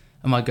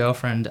 and my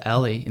girlfriend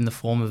Ali, in the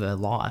form of her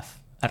life,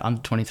 at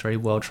under 23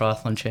 World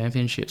Triathlon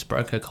Championships,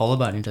 broke her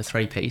collarbone into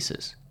 3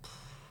 pieces.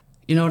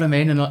 You know what I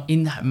mean? And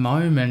in that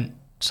moment,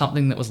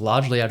 something that was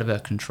largely out of her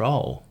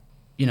control,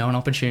 you know, an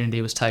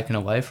opportunity was taken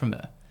away from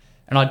her.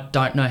 And I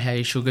don't know how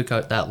you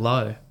sugarcoat that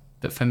low,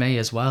 but for me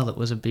as well, it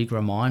was a big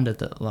reminder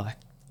that, like,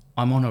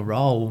 I'm on a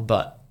roll,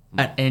 but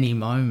at any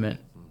moment,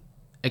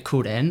 it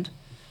could end.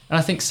 And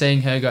I think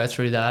seeing her go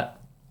through that,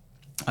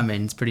 I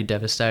mean, it's pretty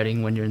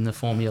devastating when you're in the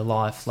form of your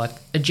life. Like,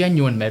 a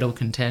genuine medal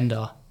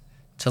contender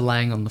to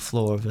laying on the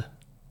floor of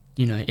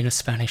in a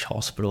Spanish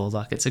hospital.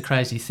 Like, it's a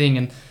crazy thing.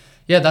 And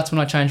yeah, that's when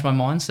I changed my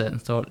mindset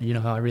and thought, you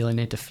know, I really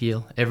need to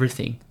feel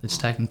everything that's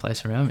taking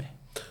place around me.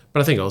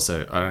 But I think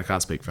also, I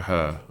can't speak for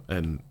her,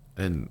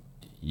 and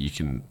you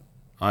can,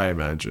 I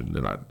imagine,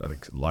 and I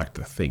like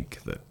to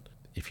think that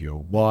if you're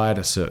wired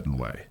a certain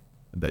way,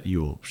 that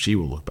she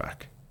will look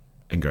back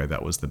and go,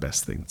 that was the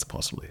best thing that's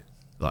possibly,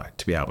 like,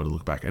 to be able to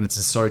look back. And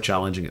it's so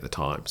challenging at the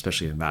time,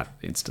 especially in that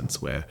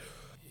instance where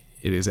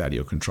it is out of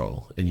your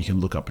control, and you can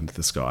look up into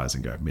the skies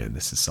and go, man,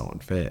 this is so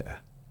unfair.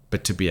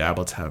 But to be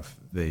able to have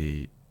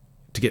to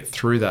get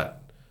through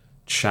that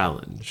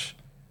challenge,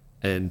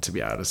 and to be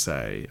able to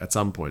say at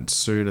some point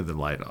sooner than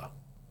later,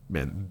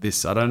 man,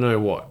 this, I don't know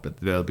what, but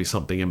there'll be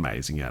something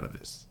amazing out of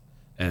this.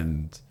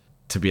 And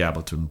to be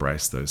able to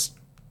embrace the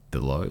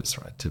lows,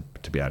 right?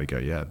 To be able to go,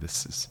 yeah,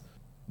 this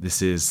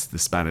is the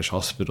Spanish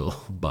hospital,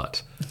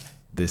 but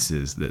this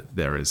is that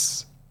there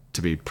is,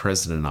 to be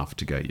present enough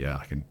to go, yeah,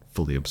 I can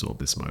fully absorb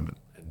this moment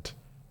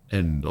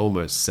and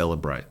almost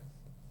celebrate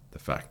the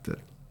fact that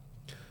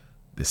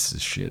this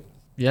is shit.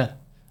 Yeah.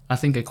 I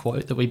think a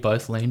quote that we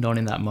both leaned on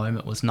in that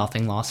moment was,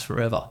 nothing lasts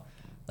forever.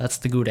 That's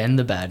the good and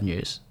the bad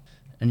news.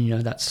 And, you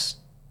know, that's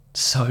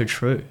so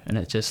true. And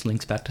it just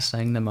links back to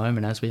saying the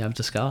moment, as we have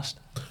discussed.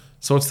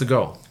 So what's the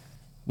goal?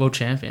 World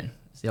champion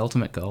is the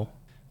ultimate goal.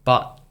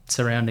 But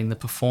surrounding the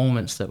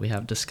performance that we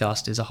have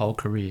discussed is a whole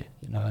career.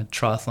 You know,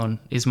 triathlon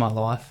is my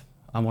life.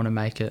 I want to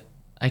make it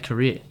a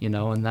career, you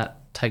know, and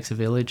that takes a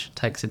village,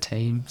 takes a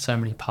team, so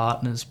many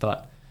partners,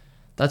 but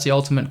that's the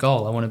ultimate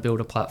goal. I want to build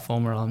a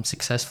platform where I'm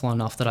successful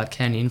enough that I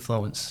can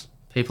influence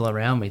people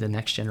around me, the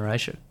next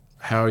generation.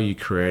 How are you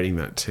creating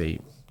that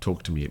team?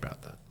 Talk to me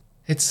about that.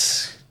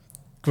 It's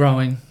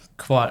growing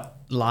quite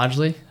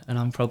largely, and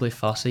I'm probably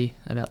fussy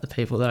about the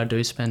people that I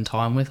do spend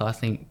time with. I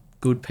think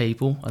good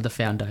people are the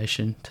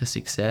foundation to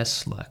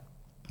success. Like,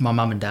 my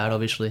mum and dad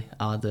obviously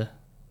are the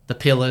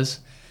pillars,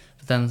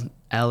 but then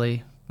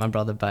Ali, my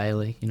brother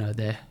Bailey, you know,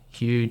 they're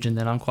huge. And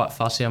then I'm quite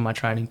fussy on my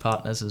training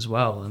partners as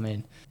well. I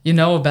mean, you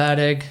know, a bad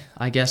egg,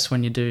 I guess,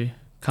 when you do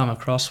come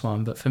across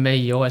one, but for me,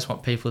 you always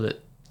want people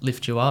that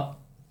lift you up,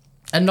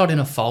 And not in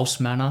a false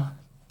manner,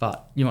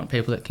 but you want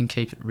people that can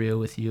keep it real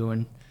with you.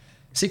 And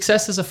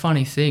success is a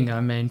funny thing.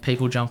 I mean,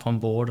 people jump on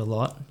board a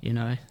lot, you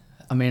know.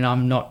 I mean,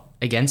 I'm not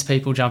against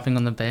people jumping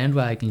on the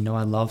bandwagon. You know,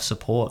 I love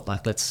support.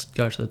 Like, let's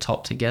go to the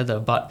top together.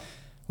 But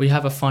we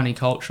have a funny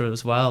culture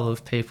as well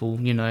of people,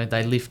 you know,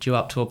 they lift you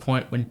up to a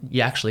point when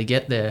you actually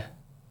get there,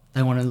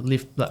 they want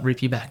to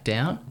rip you back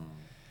down.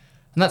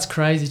 And that's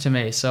crazy to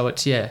me. So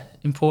it's,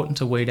 important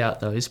to weed out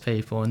those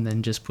people and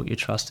then just put your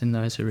trust in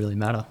those who really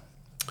matter.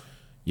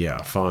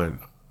 Yeah, fine.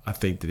 I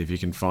think that if you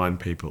can find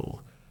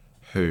people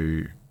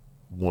who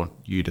want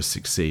you to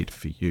succeed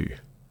for you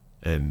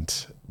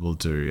and will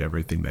do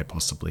everything they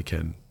possibly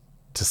can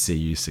to see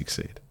you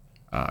succeed,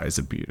 is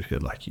a beauty.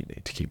 Like, you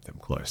need to keep them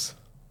close.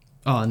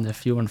 Oh, and they're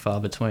few and far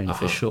between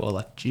for sure.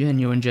 Like,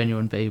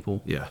 genuine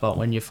people. Yeah. But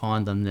when you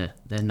find them,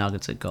 they're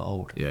nuggets of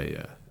gold.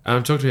 Yeah.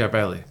 Talk to me about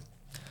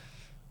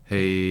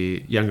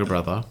Bailey. Younger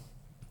brother.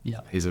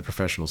 Yeah. He's a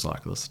professional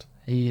cyclist.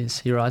 He is.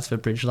 He rides for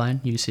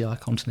Bridgelane, UCI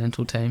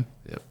Continental team.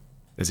 Yep.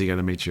 Is he going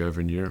to meet you over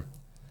in Europe?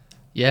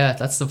 Yeah,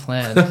 that's the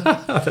plan.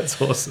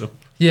 That's awesome.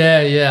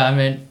 Yeah. I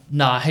mean,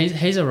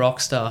 he's a rock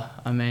star.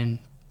 I mean,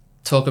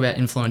 talk about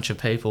influential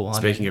people.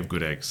 Speaking of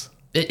good eggs.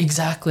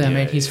 Exactly. I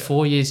mean, he's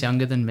 4 years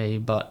younger than me,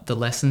 but the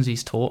lessons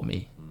he's taught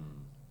me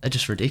are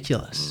just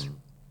ridiculous.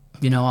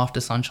 You know, after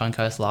Sunshine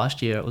Coast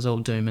last year, it was all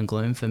doom and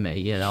gloom for me.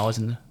 You know, I was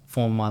in the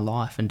form of my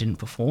life and didn't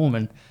perform.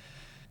 And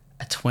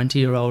a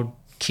 20-year-old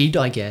kid,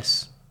 I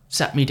guess,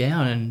 sat me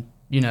down and,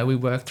 you know, we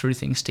worked through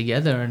things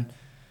together. And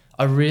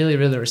I really,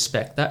 really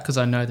respect that because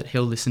I know that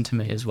he'll listen to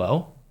me as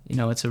well. You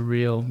know, it's a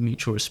real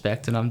mutual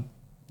respect and I'm,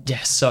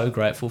 so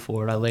grateful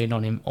for it. I lean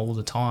on him all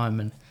the time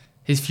and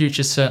his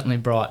future's certainly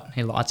bright.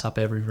 He lights up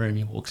every room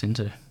he walks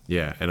into.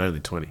 Yeah, and only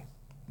 20.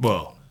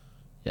 Well,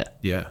 yeah.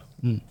 Yeah.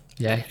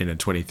 Yeah. In a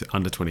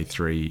under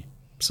 23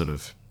 sort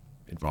of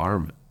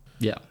environment.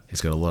 Yeah.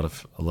 He's got a lot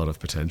of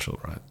potential,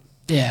 right?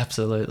 Yeah,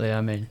 absolutely. I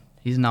mean,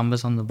 his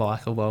numbers on the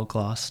bike are world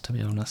class, to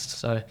be honest.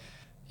 So,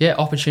 yeah,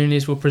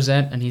 opportunities will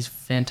present, and he's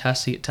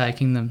fantastic at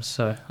taking them.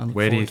 So,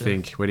 where do you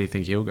think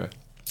he'll go?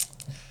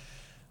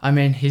 I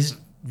mean, his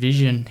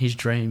vision, his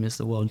dream is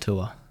the world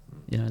tour.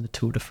 You know, the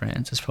Tour de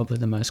France is probably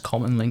the most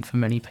common link for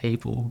many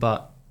people.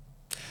 But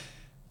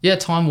yeah,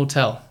 time will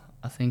tell.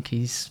 I think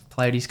he's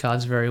played his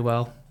cards very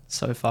well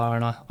so far,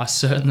 and I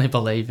certainly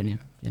believe in him.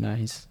 You know,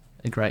 he's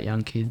a great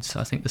young kid, so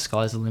I think the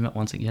sky's the limit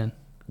once again.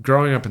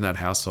 Growing up in that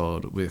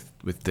household with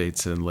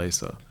Dietz and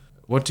Lisa,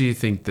 what do you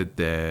think that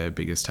their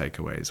biggest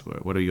takeaways were?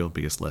 What are your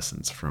biggest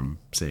lessons from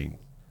seeing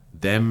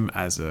them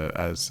as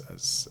I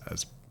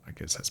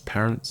guess as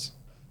parents,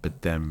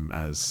 but them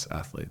as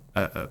athlete?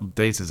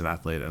 Dietz as an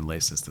athlete and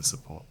Lisa as the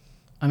support.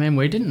 I mean,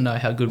 we didn't know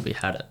how good we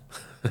had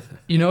it.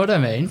 You know what I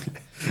mean?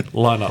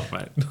 Line up,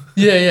 mate.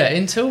 Yeah.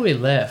 Until we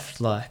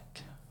left,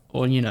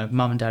 you know,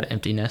 mum and dad are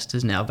empty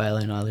nesters now.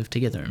 Bailey and I live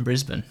together in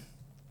Brisbane.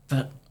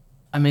 But,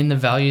 I mean, the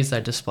values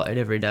they displayed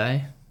every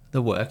day,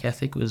 the work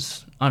ethic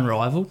was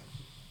unrivaled.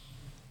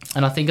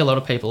 And I think a lot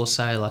of people will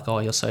say, like, oh,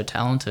 you're so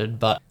talented.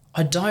 But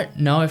I don't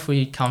know if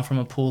we come from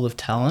a pool of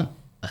talent.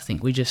 I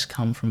think we just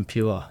come from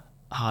pure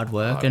hard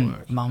work.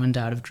 Mum and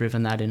dad have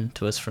driven that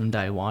into us from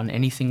day one.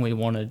 Anything we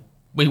wanted,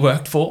 we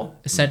worked for,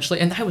 essentially.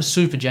 And they were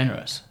super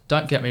generous.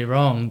 Don't get me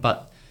wrong,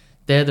 but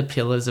they're the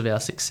pillars of our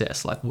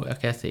success, like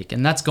work ethic.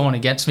 And that's gone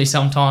against me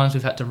sometimes.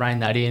 We've had to rein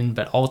that in,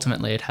 but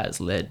ultimately it has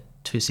led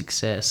to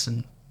success.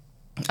 And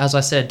as I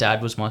said,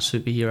 Dad was my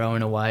superhero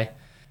in a way,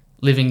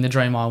 living the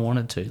dream I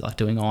wanted to, like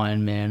doing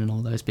Iron Man and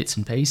all those bits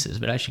and pieces.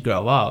 But as you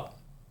grow up,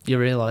 you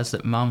realise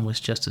that Mum was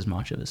just as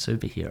much of a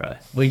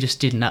superhero. We just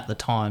didn't at the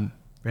time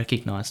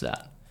recognise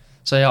that.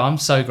 So yeah, I'm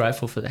so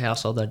grateful for the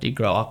household I did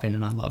grow up in,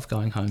 and I love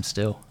going home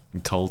still.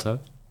 You told her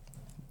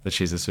that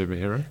she's a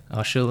superhero?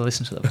 Oh, she'll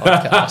listen to the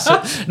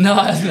podcast.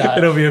 No.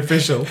 It'll be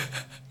official.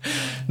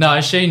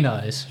 No, she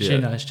knows. Yeah. She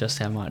knows just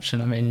how much.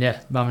 And I mean,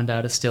 yeah, Mum and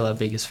Dad are still our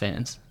biggest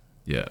fans.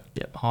 Yeah.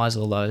 Yep, highs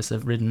or lows.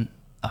 They've ridden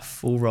a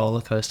full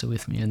roller coaster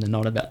with me, and they're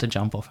not about to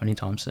jump off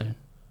anytime soon.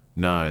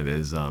 No,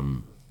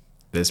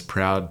 there's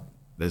proud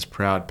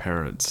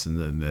parents,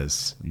 and then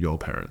there's your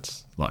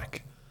parents.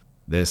 Like,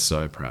 they're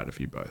so proud of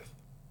you both.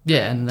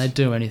 Yeah, and they'd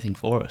do anything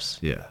for us.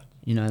 Yeah.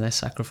 You know, they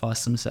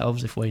sacrifice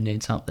themselves if we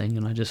need something,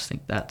 and I just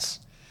think that's...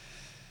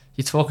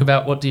 You talk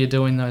about what do you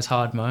do in those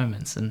hard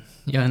moments, and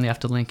you only have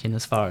to link in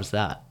as far as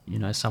that. You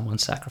know,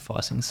 someone's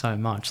sacrificing so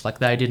much. Like,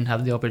 they didn't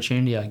have the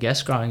opportunity, I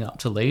guess, growing up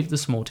to leave the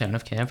small town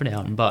of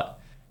Camperdown, but,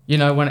 you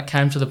know, when it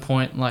came to the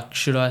point, like,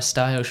 should I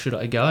stay or should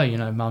I go? You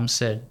know, Mum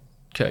said,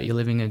 Kurt, you're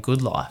living a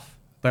good life,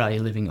 but are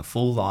you living a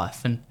full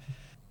life? And,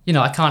 you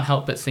know, I can't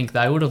help but think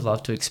they would have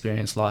loved to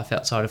experience life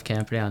outside of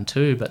Camperdown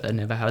too, but they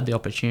never had the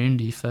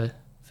opportunity for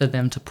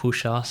them to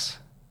push us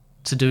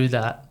to do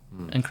that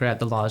and create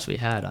the lives we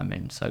had. I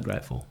mean, so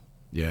grateful.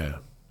 Yeah.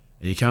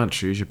 And you can't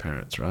choose your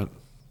parents, right?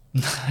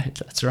 No,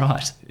 that's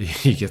right.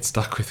 You get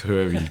stuck with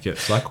whoever you get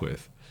stuck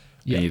with.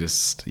 Yeah. And you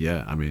just,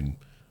 I mean,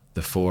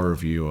 the four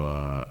of you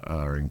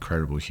are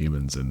incredible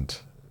humans, and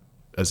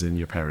as in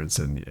your parents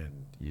and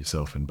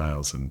yourself and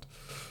Bales, and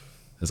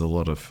there's a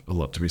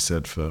lot to be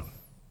said for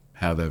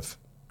how they've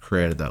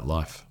created that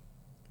life.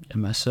 Yeah,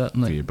 most for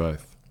certainly. you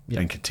both. Yeah.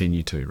 And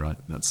continue to, right?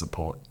 That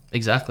support.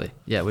 Exactly.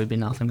 Yeah, we'd be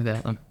nothing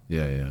without them.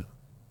 Yeah.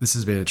 This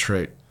has been a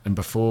treat. And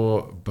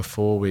before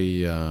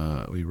we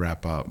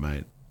wrap up,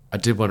 mate, I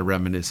did want to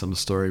reminisce on the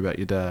story about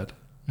your dad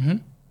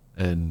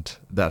and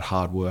that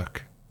hard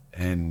work.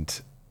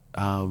 And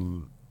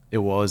it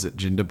was at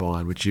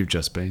Jindabyne, which you've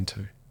just been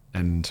to,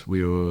 and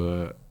we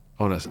were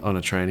on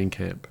a training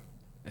camp,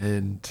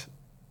 and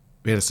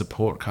we had a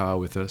support car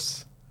with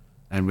us,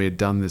 and we had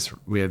done this.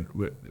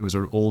 It was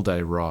an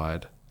all-day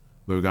ride.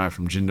 We were going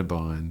from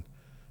Jindabyne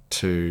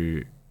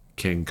to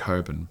King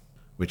Coburn,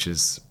 which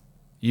is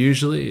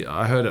usually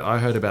I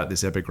heard about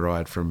this epic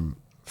ride from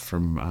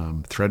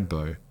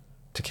Thredbo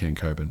to King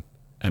Coburn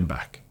and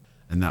back,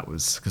 and that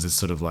was because it's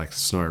sort of like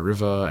Snowy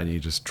River, and you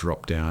just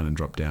drop down and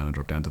drop down and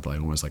drop down to like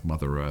almost like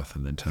Mother Earth,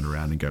 and then turn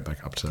around and go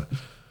back up to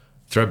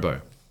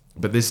Thredbo.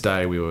 But this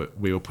day we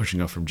were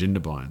pushing off from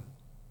Jindabyne,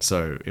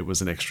 so it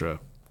was an extra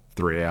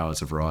 3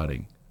 hours of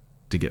riding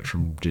to get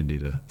from Jindy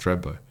to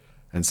Thredbo,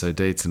 and so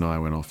Dietz and I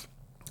went off,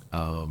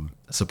 a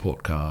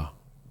support car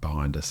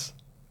behind us,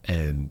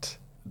 and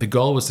the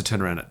goal was to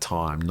turn around at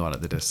time, not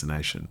at the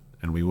destination,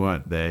 and we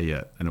weren't there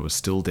yet, and it was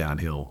still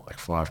downhill, like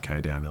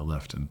 5k downhill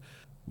left, and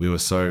we were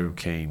so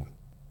keen,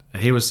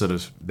 and he was sort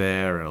of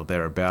there or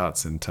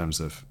thereabouts in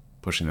terms of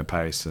pushing the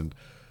pace, and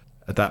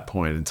at that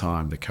point in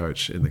time, the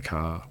coach in the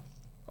car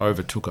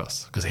overtook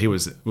us because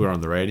we were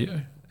on the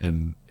radio,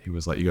 and he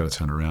was like, "You got to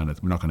turn around.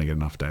 We're not going to get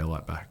enough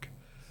daylight back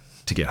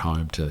to get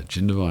home to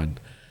Jindabyne."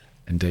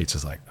 And Dietz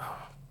was like,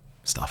 "Oh,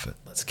 stuff it.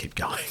 Let's keep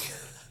going."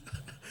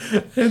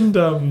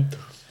 And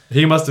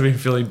he must have been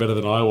feeling better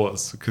than I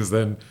was, because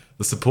then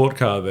the support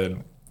car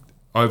then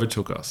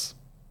overtook us,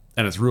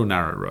 and it's real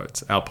narrow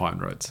roads, alpine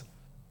roads,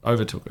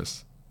 overtook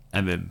us,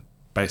 and then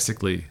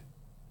basically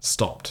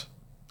stopped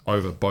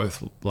over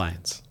both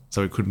lanes,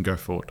 so we couldn't go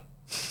forward,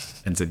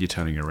 and said, "You're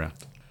turning around."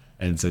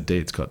 And so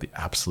Dietz got the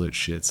absolute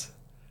shits,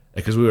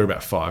 because we were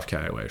about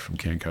 5k away from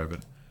King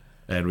Coburn,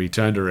 and we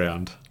turned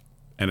around,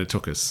 and it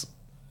took us.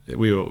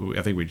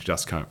 I think we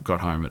just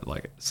got home at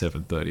like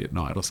 7:30 at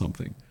night or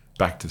something,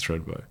 back to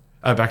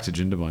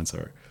Jindabyne,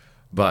 sorry.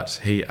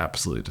 But he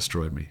absolutely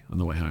destroyed me on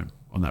the way home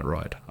on that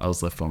ride. I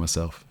was left by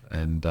myself,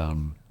 and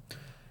I've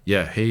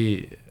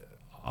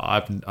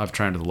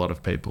trained with a lot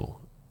of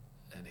people,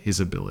 and his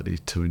ability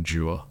to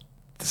endure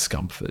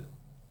discomfort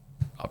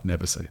I've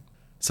never seen.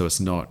 So it's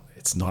not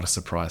a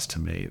surprise to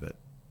me that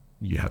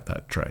you have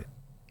that trait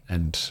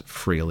and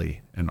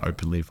freely and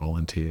openly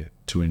volunteer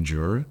to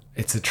endure it.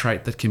 It's a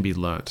trait that can be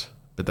learnt,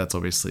 but that's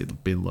obviously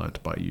been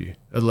learnt by you,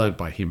 learnt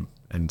by him,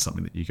 and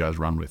something that you guys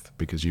run with,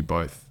 because you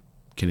both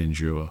can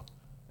endure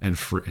and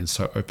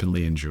so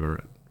openly endure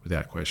it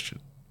without question.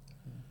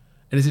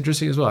 And it's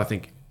interesting as well, I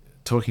think,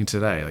 talking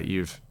today, like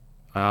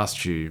I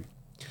asked you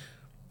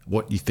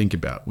what you think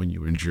about when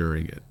you're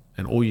enduring it,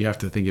 and all you have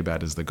to think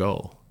about is the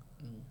goal,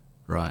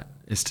 right?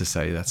 Is to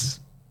say that's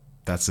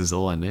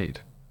all I need,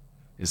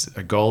 is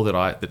a goal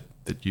that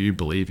you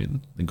believe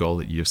in, the goal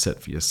that you've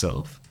set for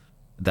yourself,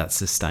 that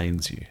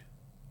sustains you.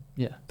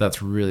 Yeah.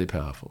 That's really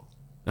powerful.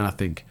 And I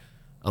think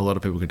a lot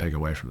of people can take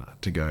away from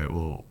that to go,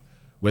 well,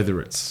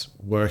 whether it's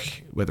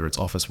work, whether it's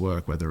office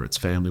work, whether it's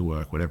family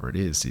work, whatever it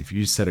is, if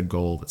you set a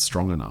goal that's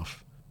strong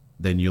enough,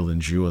 then you'll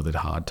endure the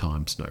hard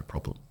times, no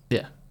problem.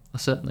 Yeah, I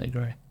certainly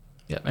agree.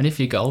 Yeah, and if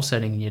you're goal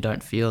setting and you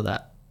don't feel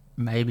that,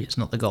 maybe it's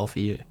not the goal for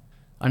you.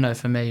 I know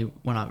for me,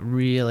 when I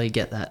really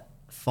get that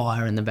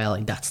fire in the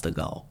belly, that's the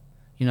goal.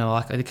 You know,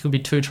 like it could be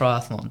 2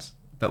 triathlons,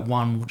 but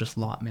one will just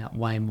light me up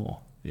way more.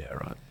 Yeah,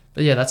 right.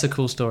 But yeah, that's a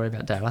cool story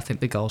about Dad. I think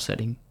the goal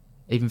setting,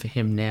 even for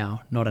him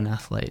now, not an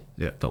athlete,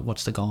 yeah, but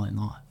what's the goal in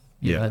life?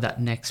 You yeah, know, that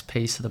next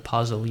piece of the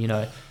puzzle, you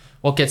know,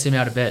 what gets him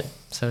out of bed.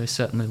 So we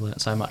certainly learnt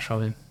so much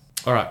from him.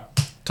 All right,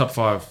 top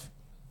 5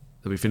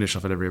 that we finish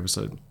off at every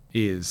episode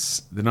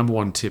is the number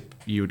 1 tip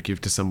you would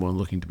give to someone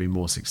looking to be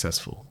more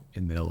successful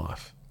in their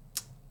life.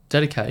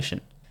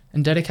 Dedication.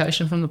 And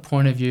dedication from the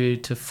point of view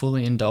to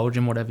fully indulge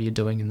in whatever you're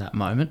doing in that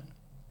moment.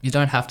 You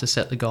don't have to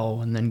set the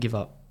goal and then give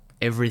up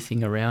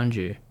everything around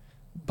you.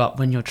 But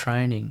when you're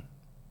training,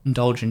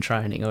 indulge in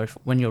training. Or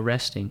when you're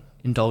resting,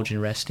 indulge in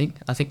resting.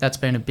 I think that's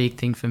been a big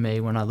thing for me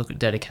when I look at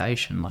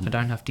dedication. Like, I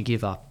don't have to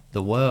give up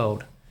the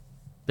world,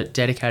 but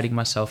dedicating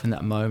myself in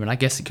that moment. I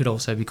guess it could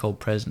also be called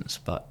presence,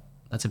 but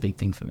that's a big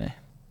thing for me.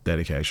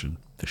 Dedication.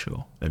 For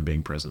sure. And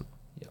being present.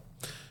 Yeah.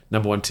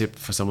 Number 1 tip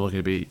for someone looking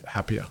to be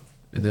happier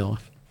in their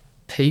life.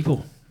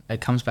 People. It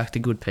comes back to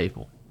good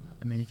people.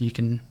 I mean, if you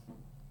can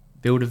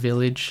build a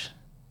village,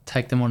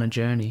 take them on a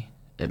journey,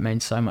 it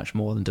means so much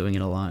more than doing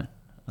it alone.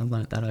 I've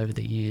learnt that over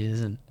the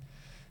years, and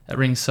it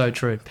rings so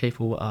true.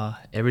 People are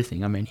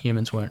everything. I mean,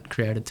 humans weren't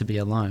created to be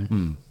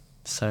alone.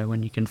 So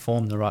when you can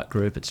form the right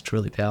group, it's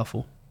truly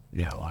powerful.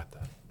 Yeah, I like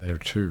that. They're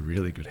 2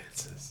 really good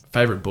answers.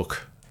 Favourite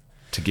book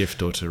to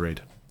gift or to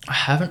read? I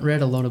haven't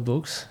read a lot of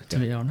books, to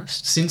be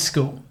honest, since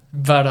school.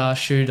 But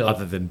Shoe Dog.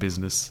 Other than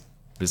business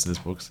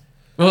books.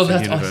 Well, for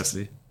that's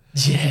university.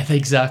 Yeah,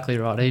 exactly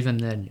right. Even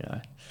then, you know.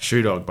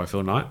 Shoe Dog by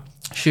Phil Knight.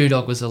 Shoe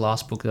Dog was the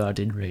last book that I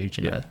did read,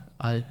 you know.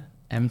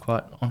 am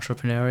quite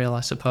entrepreneurial,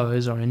 I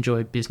suppose, or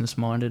enjoy business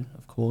minded,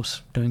 of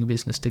course, doing a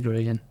business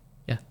degree. And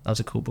yeah, that was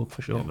a cool book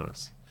for sure. Yeah,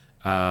 nice.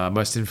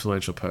 Most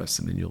influential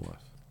person in your life?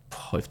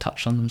 We've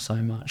touched on them so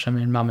much. I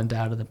mean, mum and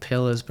dad are the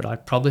pillars, but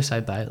I'd probably say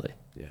Bailey.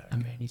 Yeah. I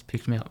mean, he's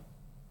picked me up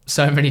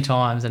so many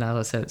times, and as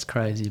I said, it's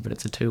crazy, but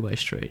it's a two-way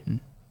street,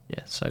 and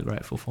yeah, so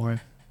grateful for him.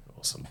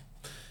 Awesome.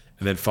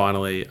 And then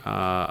finally,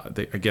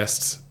 a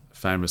guest,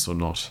 famous or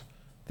not,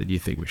 that you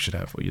think we should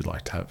have, or you'd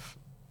like to have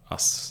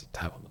us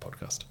to have on the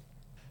podcast?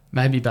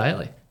 Maybe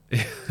Bailey.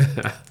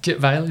 Get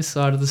Bailey's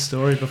side of the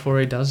story before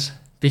he does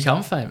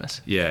become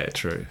famous. Yeah,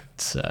 true.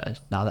 So,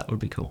 no, that would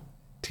be cool.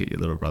 To get your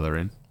little brother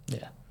in.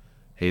 Yeah.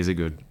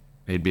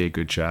 He'd be a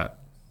good chat.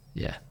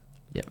 Yeah.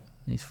 Yep.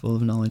 He's full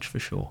of knowledge for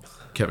sure.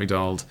 Kent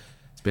McDonald,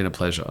 it's been a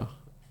pleasure.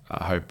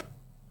 I hope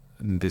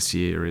this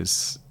year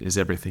is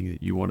everything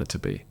that you want it to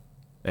be.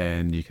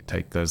 And you can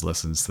take those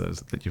lessons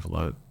that you've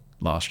learned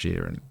last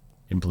year and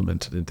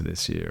implement it into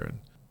this year. And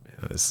you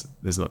know,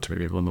 there's not too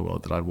many people in the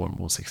world that I'd want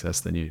more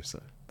success than you.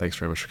 So thanks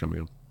very much for coming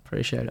on.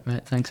 Appreciate it,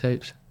 mate. Thanks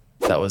heaps.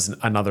 That was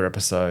another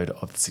episode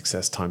of the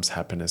Success Times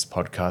Happiness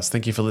podcast.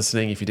 Thank you for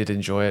listening. If you did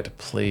enjoy it,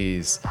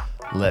 please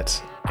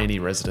let any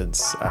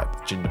residents at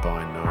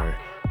Jindabyne know,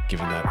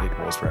 given that it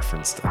was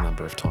referenced a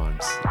number of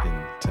times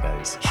in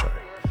today's show.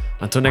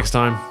 Until next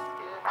time,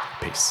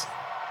 peace.